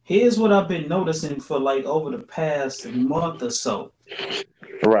 Here's what I've been noticing for like over the past month or so.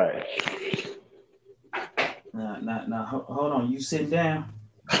 Right. Now, hold on. You sit down.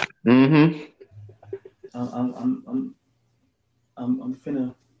 Mm-hmm. I'm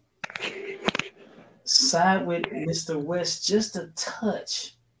finna side with Mr. West just a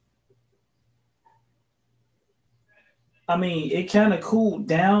touch. I mean, it kind of cooled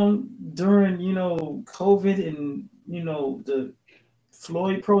down during, COVID and, the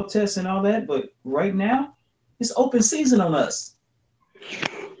Floyd protests and all that. But right now, it's open season on us.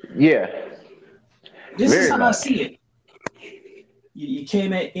 Yeah. This is how I see it. You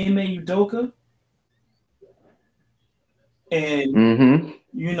came at Ime Udoka, and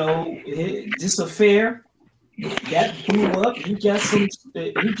this affair that blew up. He got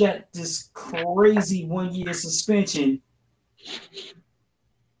this crazy 1-year suspension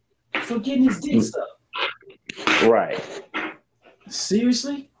for getting his dick sucked. Right.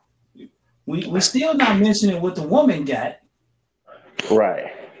 Seriously? We're still not mentioning what the woman got.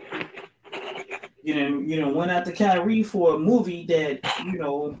 Right. Went after Kyrie for a movie that,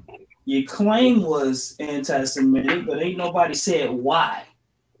 you claim was anti-Semitic, but ain't nobody said why.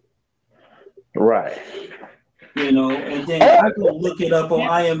 Right. And then I go look it up on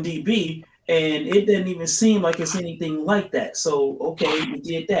IMDb, and it doesn't even seem like it's anything like that. So, okay, you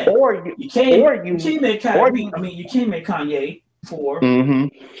did that. You came at Kyrie. You came at Kanye for. Mm-hmm.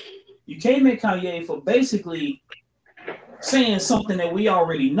 You came at Kanye for basically saying something that we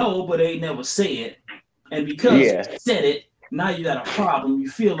already know, but they never said. And because you said it, now you got a problem. You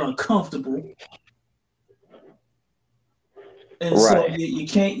feel uncomfortable. And so you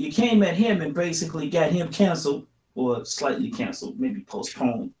came at him and basically got him canceled or slightly canceled, maybe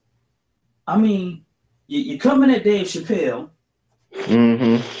postponed. I mean, you're coming at Dave Chappelle.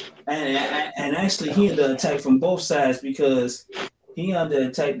 Mm-hmm. And actually he under attack from both sides because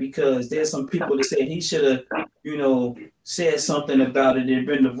there's some people that say he should have, said something about it and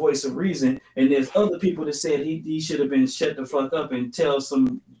been the voice of reason. And there's other people that said he should have been shut the fuck up and tell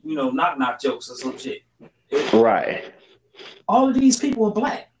some, knock jokes or some shit. Right. All of these people are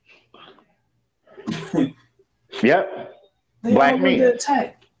black. Yep. They black all men. under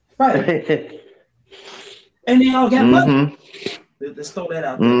attack. Right. And they all got money. Let's throw that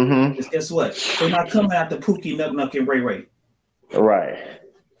out there. Mm-hmm. Because guess what? They're not coming after Pookie, Nuck Nuck, and Ray Ray. Right.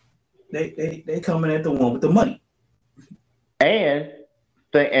 They coming at the one with the money. And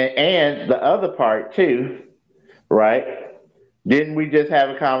the other part too, right? Didn't we just have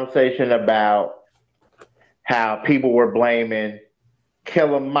a conversation about how people were blaming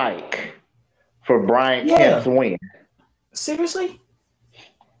Killer Mike for Brian Kemp's win? Seriously?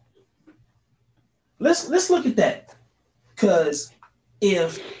 Let's look at that. Because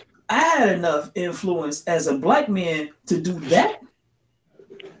if I had enough influence as a black man to do that,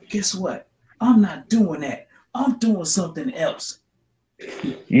 guess what? I'm not doing that. I'm doing something else.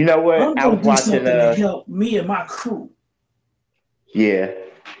 You know what? I'm going to do something to help me and my crew. Yeah,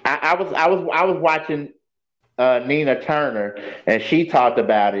 I was watching Nina Turner, and she talked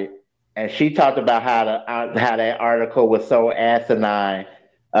about it, and she talked about how that article was so asinine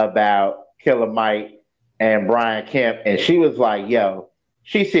about Killer Mike and Brian Kemp, and she was like, "Yo,"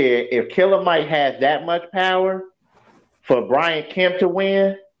 she said, "if Killer Mike has that much power for Brian Kemp to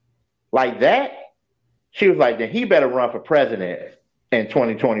win like that, she was like, then he better run for president in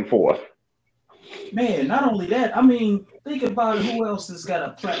 2024." Man, not only that, I mean, think about it, who else has got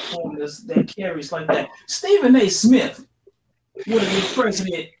a platform that carries like that? Stephen A. Smith would have been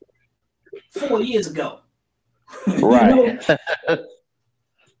president 4 years ago. Right.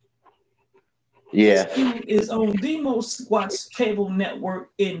 Yeah. This dude is on the most watched cable network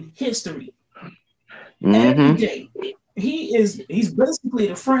in history. Every day. He's basically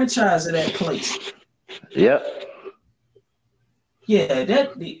the franchise of that place. Yep. Yeah,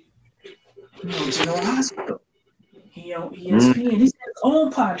 General Hospital. He on ESPN. He's got his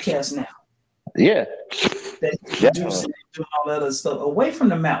own podcast now. Yeah. That producing and doing all that other stuff away from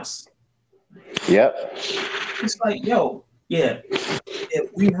the mouse. Yep. It's like, yo, yeah,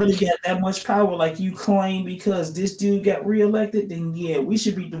 if we really got that much power like you claim because this dude got reelected, then yeah, we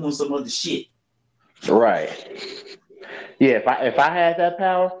should be doing some other shit. Right. Yeah, if I had that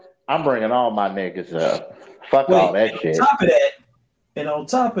power, I'm bringing all my niggas up. Fuck all that shit. On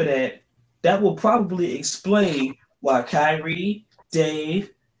top of that, that will probably explain why Kyrie,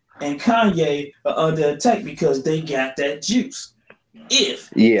 Dave, and Kanye are under attack because they got that juice.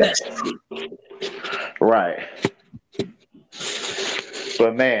 That's true. Right.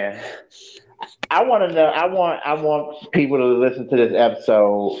 But man, I want to know. I want people to listen to this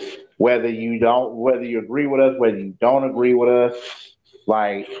episode, whether you agree with us, whether you don't agree with us,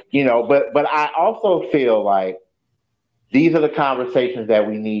 like, you know. But I also feel like these are the conversations that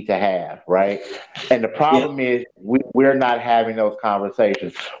we need to have, right? And the problem is we're not having those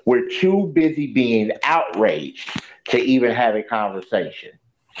conversations. We're too busy being outraged to even have a conversation.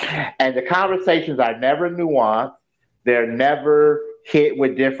 And the conversations are never nuanced. They're never hit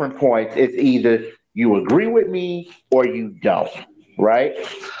with different points. It's either you agree with me or you don't, right?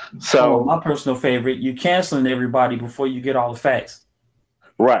 So my personal favorite, you canceling everybody before you get all the facts.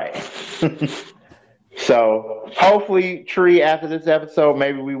 Right. So hopefully, Tree, after this episode,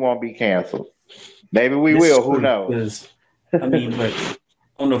 maybe we won't be canceled. Maybe we will. Who knows? I mean, but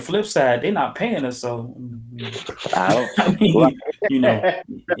on the flip side, they're not paying us. So I mean, you know,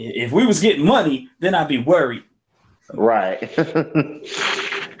 if we was getting money, then I'd be worried. Right. That's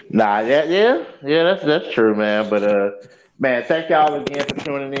true, man. But man, thank y'all again for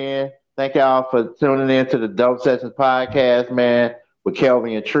tuning in. Thank y'all for tuning in to the Dope Sessions podcast, man, with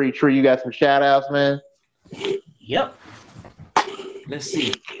Kelvin and Tree. Tree, you got some shout outs, man? Yep. Let's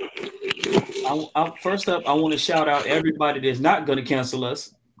see. First up, I want to shout out everybody that's not going to cancel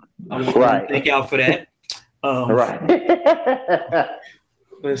us. I want to thank y'all for that. Right.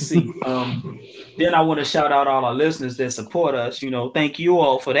 Let's see. Then I want to shout out all our listeners that support us. You know, thank you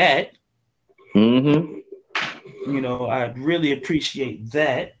all for that. Mm-hmm. You know, I really appreciate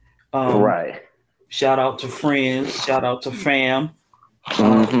that. Right. Shout out to friends. Shout out to fam.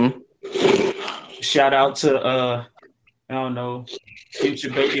 Mm-hmm. Shout out to I don't know, future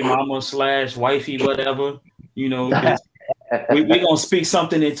baby mama / wifey, whatever. You know, we're gonna speak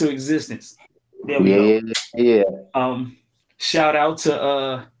something into existence. There we go. Yeah. Shout out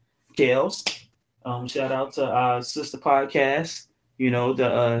to Kels. Shout out to our sister podcast. You know,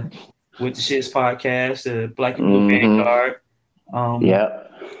 the With the Shits podcast, the Black and Blue Vanguard.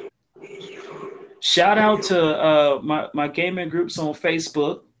 Yep. Shout out to my gaming groups on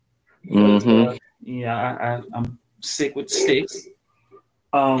Facebook. I'm sick with sticks.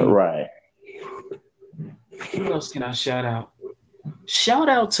 Right. What else can I shout out? Shout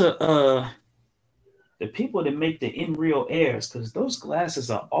out to the people that make the In Real Airs, because those glasses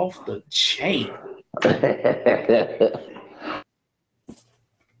are off the chain.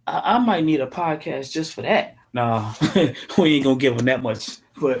 I might need a podcast just for that. Nah, we ain't gonna give them that much,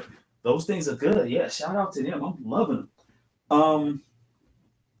 but those things are good. Yeah, shout out to them. I'm loving them.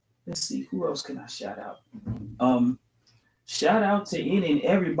 Let's see, who else can I shout out? Shout out to any and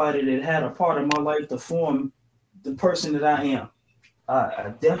everybody that had a part of my life to form the person that I am.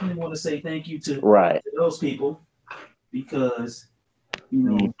 I definitely want to say thank you to those people, because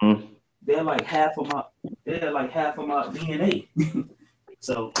you know they're like half of my DNA.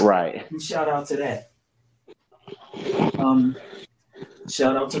 So shout out to that.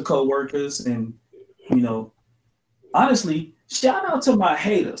 Shout out to coworkers, and honestly, shout out to my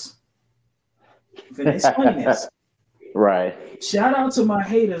haters. If I explain this, right? Shout out to my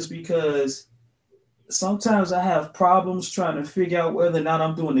haters, because sometimes I have problems trying to figure out whether or not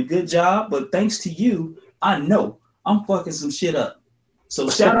I'm doing a good job. But thanks to you, I know I'm fucking some shit up. So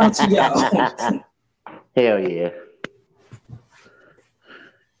shout out to y'all. Hell yeah.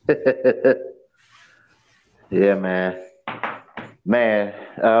 Yeah, man.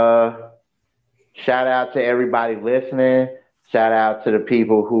 Shout out to everybody listening. Shout out to the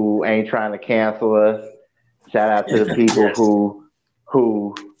people who ain't trying to cancel us. Shout out to the people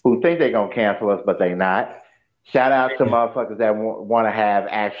who think they're gonna cancel us, but they not. Shout out to motherfuckers that want to have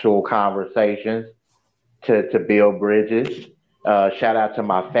actual conversations to build bridges. Shout out to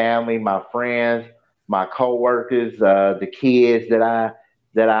my family, my friends, my coworkers, the kids that I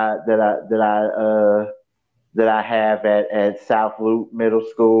have at South Loop Middle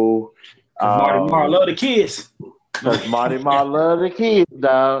School. Marty Mar love the kids. Cause Marty Mar love the kids,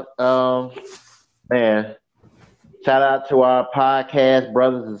 dog. Man, shout out to our podcast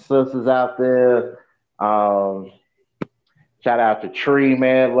brothers and sisters out there. Shout out to Tree,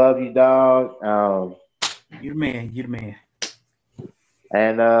 man. Love you, dog. You the man.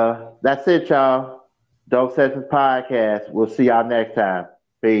 And that's it, y'all. Dope Sessions Podcast. We'll see y'all next time.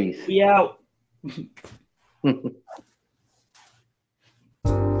 Peace. We out.